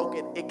blessed and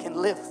broken, it can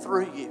live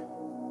through you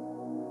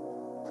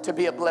to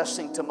be a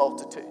blessing to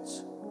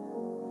multitudes.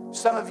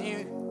 Some of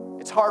you,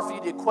 it's hard for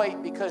you to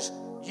equate because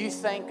you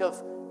think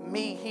of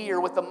me here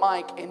with the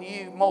mic and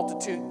you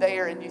multitude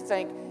there, and you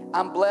think,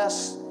 I'm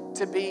blessed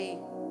to be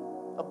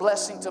a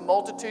blessing to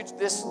multitudes.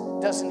 This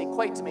doesn't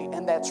equate to me,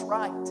 and that's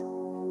right.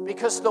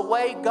 Because the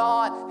way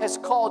God has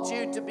called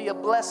you to be a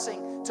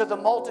blessing to the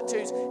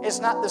multitudes is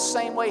not the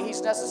same way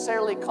He's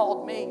necessarily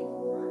called me.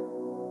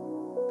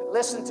 But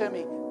listen to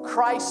me,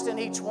 Christ in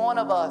each one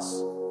of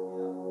us,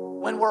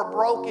 when we're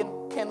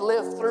broken, can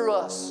live through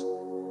us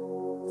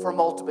for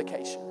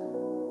multiplication.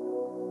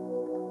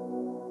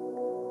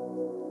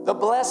 The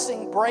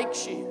blessing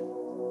breaks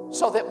you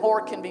so that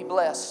more can be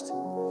blessed.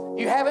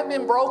 You haven't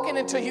been broken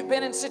until you've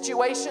been in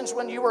situations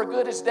when you were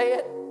good as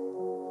dead.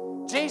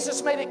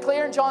 Jesus made it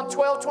clear in John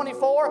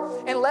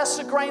 12:24, unless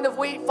a grain of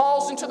wheat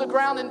falls into the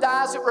ground and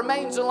dies, it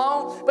remains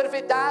alone. But if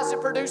it dies,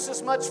 it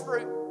produces much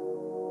fruit.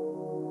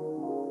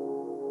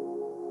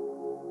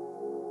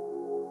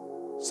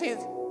 See,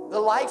 the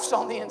life's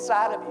on the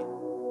inside of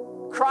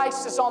you.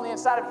 Christ is on the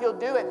inside of you. He'll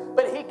do it.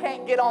 But He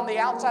can't get on the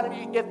outside of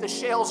you if the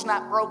shell's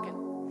not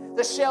broken.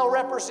 The shell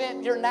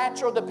represents your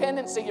natural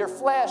dependency, your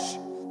flesh,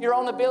 your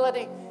own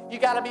ability. You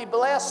got to be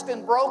blessed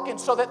and broken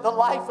so that the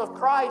life of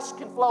Christ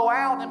can flow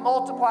out and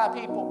multiply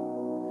people.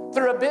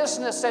 Through a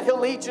business that He'll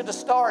lead you to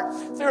start.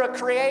 Through a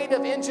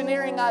creative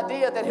engineering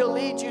idea that He'll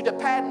lead you to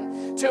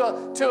patent.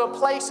 To a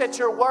place at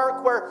your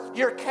work where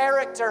your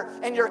character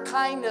and your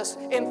kindness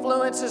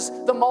influences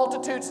the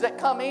multitudes that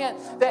come in.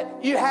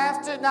 That you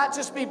have to not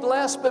just be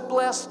blessed, but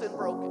blessed and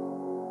broken.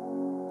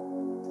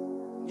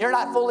 You're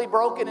not fully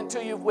broken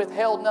until you've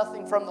withheld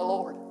nothing from the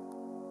Lord.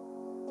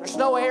 There's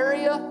no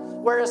area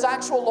where His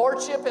actual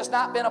lordship has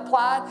not been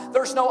applied.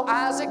 There's no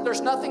Isaac.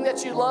 There's nothing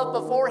that you love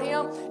before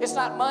Him. It's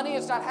not money.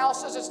 It's not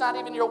houses. It's not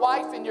even your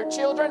wife and your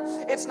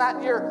children. It's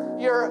not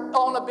your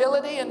own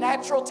ability and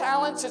natural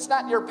talents. It's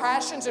not your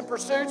passions and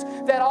pursuits.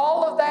 That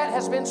all of that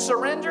has been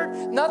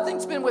surrendered.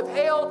 Nothing's been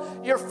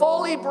withheld. You're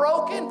fully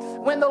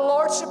broken when the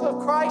lordship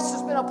of Christ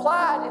has been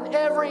applied in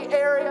every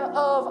area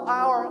of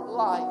our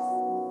life.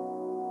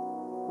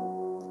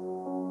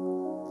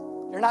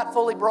 You're not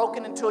fully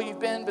broken until you've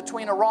been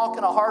between a rock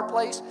and a hard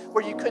place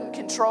where you couldn't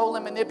control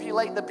and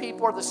manipulate the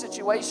people or the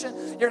situation.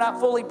 You're not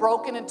fully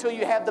broken until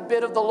you have the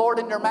bit of the Lord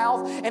in your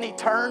mouth and He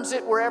turns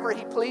it wherever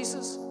He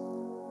pleases.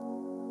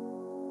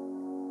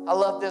 I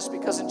love this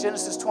because in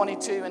Genesis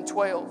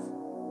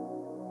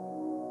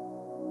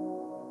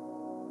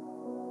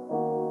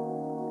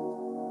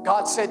 22:12,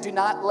 God said, do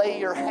not lay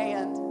your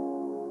hand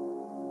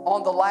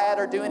on the lad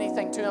or do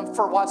anything to him.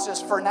 For watch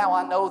this, for now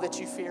I know that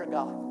you fear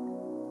God,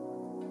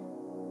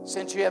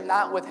 since you have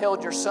not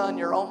withheld your son,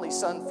 your only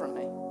son, from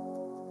me.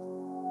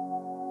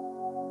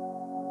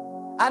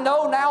 I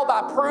know now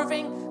by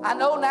proving, I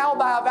know now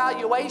by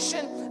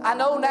evaluation, I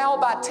know now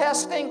by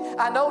testing,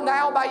 I know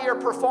now by your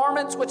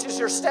performance, which is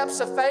your steps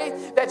of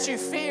faith, that you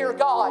fear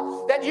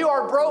God, that you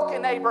are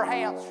broken,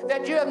 Abraham,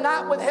 that you have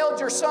not withheld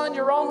your son,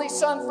 your only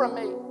son, from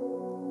me.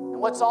 And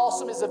what's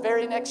awesome is the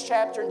very next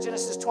chapter in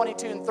Genesis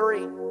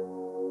 22:3.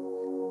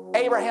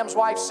 Abraham's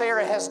wife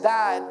Sarah has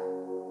died.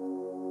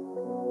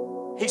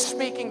 He's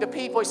speaking to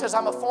people. He says,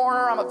 I'm a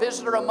foreigner, I'm a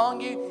visitor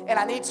among you, and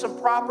I need some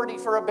property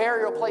for a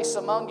burial place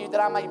among you that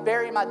I may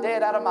bury my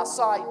dead out of my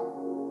sight.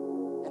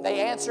 And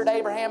they answered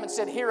Abraham and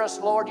said, hear us,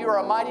 Lord, you are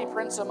a mighty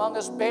prince among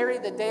us. Bury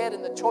the dead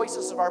in the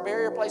choicest of our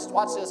burial places.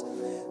 Watch this.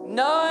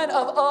 None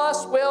of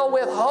us will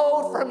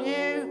withhold from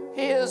you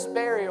his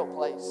burial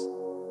place.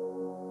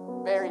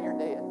 Bury your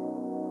dead.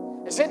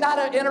 Is it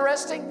not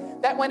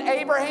interesting that when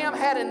Abraham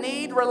had a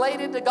need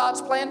related to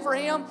God's plan for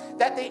him,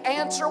 that the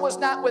answer was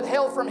not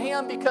withheld from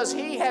him because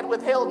he had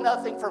withheld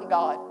nothing from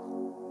God?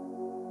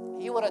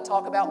 You want to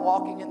talk about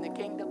walking in the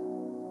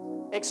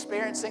kingdom,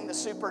 experiencing the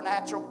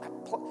supernatural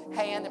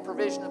hand and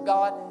provision of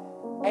God?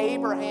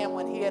 Abraham,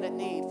 when he had a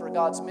need for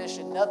God's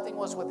mission, nothing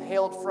was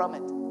withheld from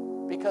it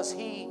because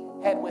he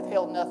had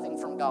withheld nothing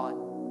from God.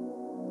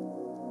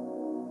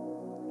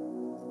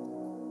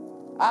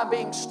 I'm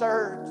being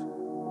stirred,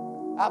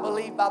 I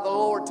believe, by the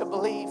Lord to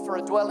believe for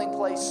a dwelling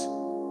place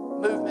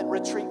movement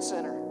retreat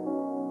center.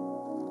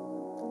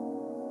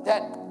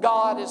 That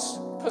God is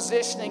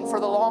positioning for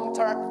the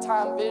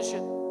long-term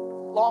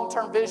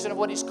vision of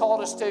what He's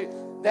called us to.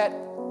 That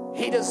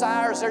He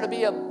desires there to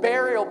be a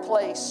burial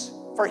place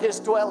for His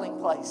dwelling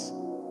place.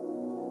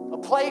 A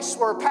place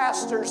where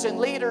pastors and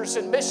leaders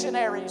and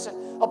missionaries,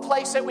 and a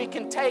place that we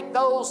can take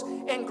those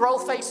in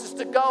growth phases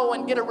to go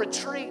and get a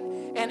retreat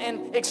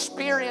and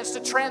experience the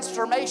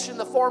transformation,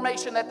 the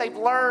formation that they've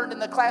learned in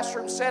the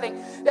classroom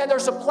setting. That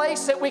there's a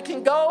place that we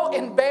can go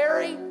and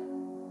bury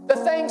the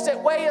things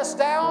that weigh us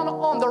down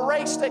on the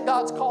race that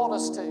God's called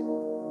us to.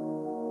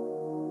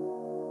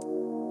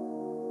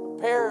 A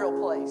burial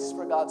place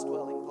for God's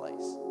dwelling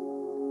place.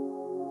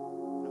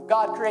 If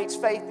God creates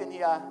faith in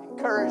you, I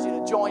encourage you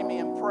to join me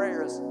in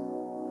prayer as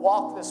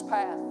walk this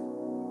path,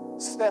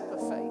 step of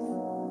faith.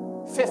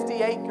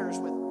 50 acres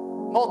with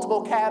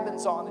multiple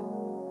cabins on it.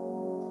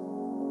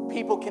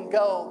 People can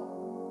go.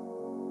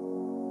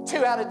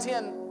 2 out of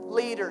 10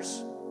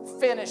 leaders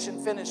finish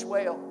and finish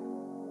well.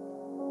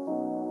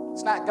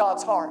 It's not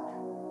God's heart.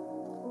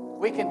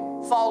 We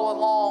can follow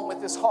along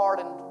with His heart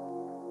and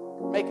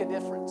make a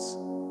difference.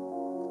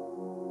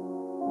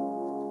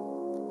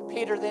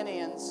 Peter then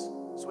ends,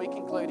 as we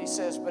conclude, he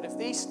says, but if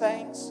these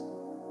things,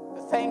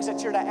 the things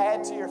that you're to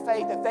add to your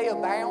faith, if they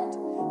abound,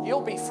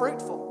 you'll be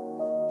fruitful.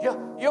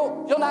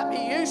 You'll not be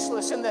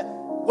useless in the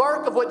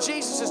work of what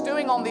Jesus is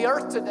doing on the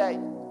earth today.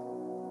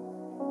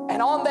 And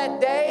on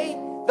that day,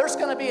 there's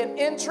going to be an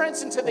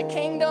entrance into the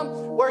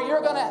kingdom where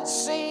you're going to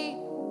see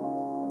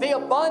the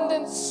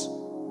abundance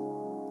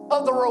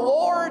of the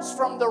rewards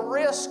from the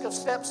risk of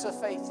steps of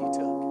faith you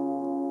took.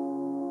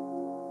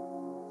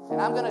 And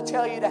I'm going to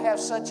tell you, to have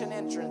such an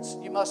entrance,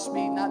 you must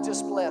be not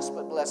just blessed,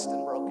 but blessed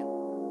and broken.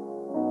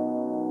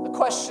 The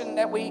question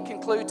that we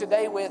conclude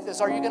today with is,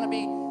 are you going to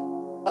be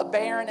a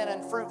barren and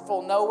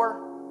unfruitful knower?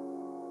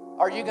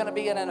 Are you going to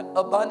be an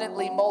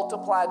abundantly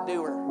multiplied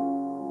doer?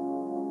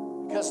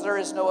 Because there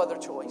is no other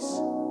choice.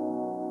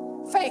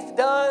 Faith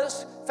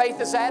does. Faith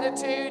is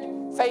attitude.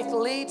 Faith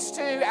leads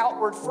to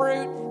outward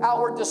fruit,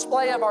 outward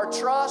display of our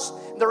trust,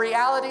 the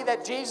reality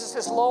that Jesus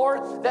is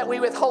Lord, that we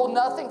withhold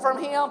nothing from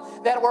Him,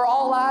 that we're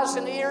all eyes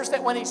and ears,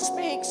 that when He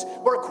speaks,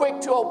 we're quick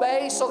to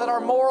obey, so that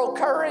our moral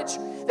courage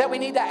that we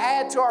need to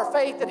add to our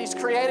faith that He's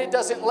created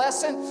doesn't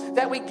lessen,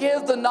 that we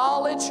give the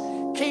knowledge,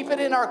 keep it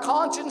in our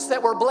conscience,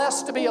 that we're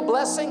blessed to be a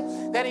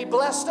blessing, that He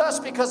blessed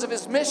us because of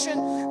His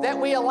mission, that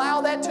we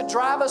allow that to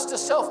drive us to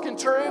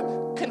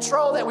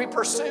self-control, that we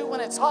pursue when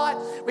it's hot,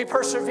 we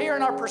persevere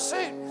in our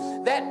pursuit,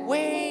 that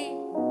we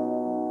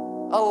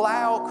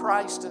allow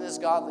Christ and His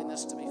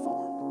godliness to be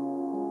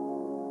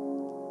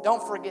formed.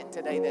 Don't forget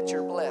today that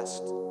you're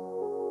blessed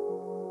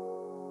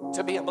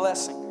to be a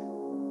blessing.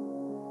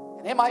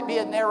 And it might be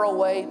a narrow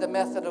way, the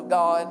method of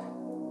God,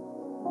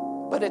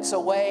 but it's a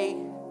way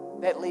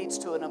that leads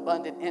to an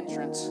abundant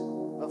entrance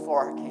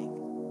before our King.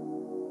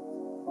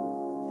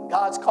 And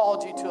God's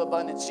called you to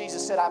abundance.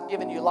 Jesus said, I've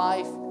given you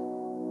life,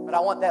 but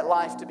I want that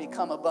life to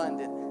become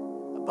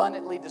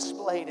abundantly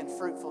displayed in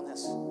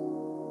fruitfulness.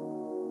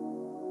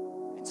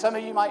 And some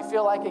of you might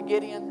feel like a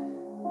Gideon.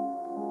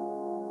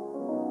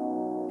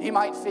 You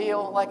might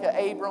feel like an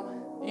Abram.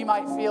 You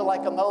might feel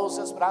like a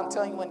Moses, but I'm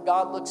telling you, when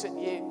God looks at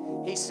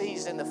you, He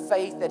sees in the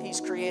faith that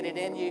He's created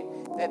in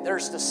you that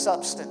there's the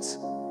substance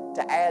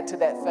to add to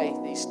that faith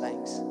these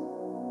things.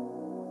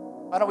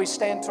 Why don't we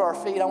stand to our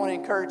feet? I want to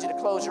encourage you to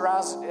close your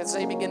eyes as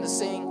they begin to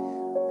sing.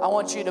 I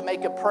want you to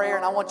make a prayer,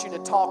 and I want you to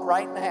talk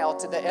right now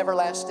to the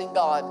everlasting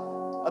God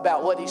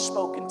about what He's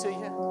spoken to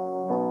you.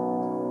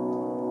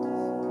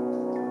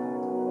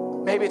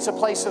 Maybe it's a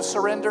place of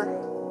surrender.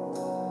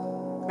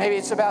 Maybe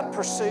it's about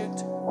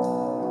pursuit.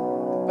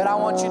 But I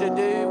want you to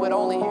do what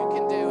only you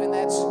can do, and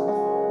that's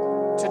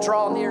to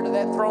draw near to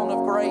that throne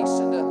of grace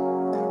and to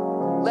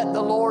let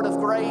the Lord of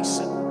grace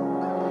and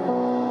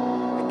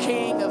the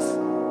King of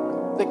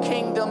the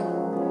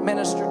kingdom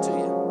minister to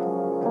you.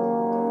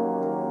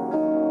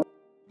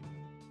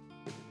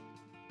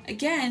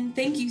 Again,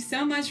 thank you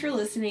so much for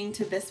listening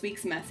to this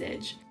week's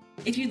message.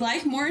 If you'd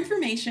like more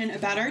information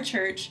about our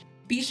church,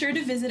 be sure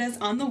to visit us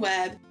on the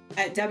web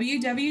at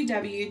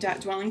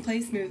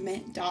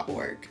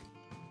www.dwellingplacemovement.org.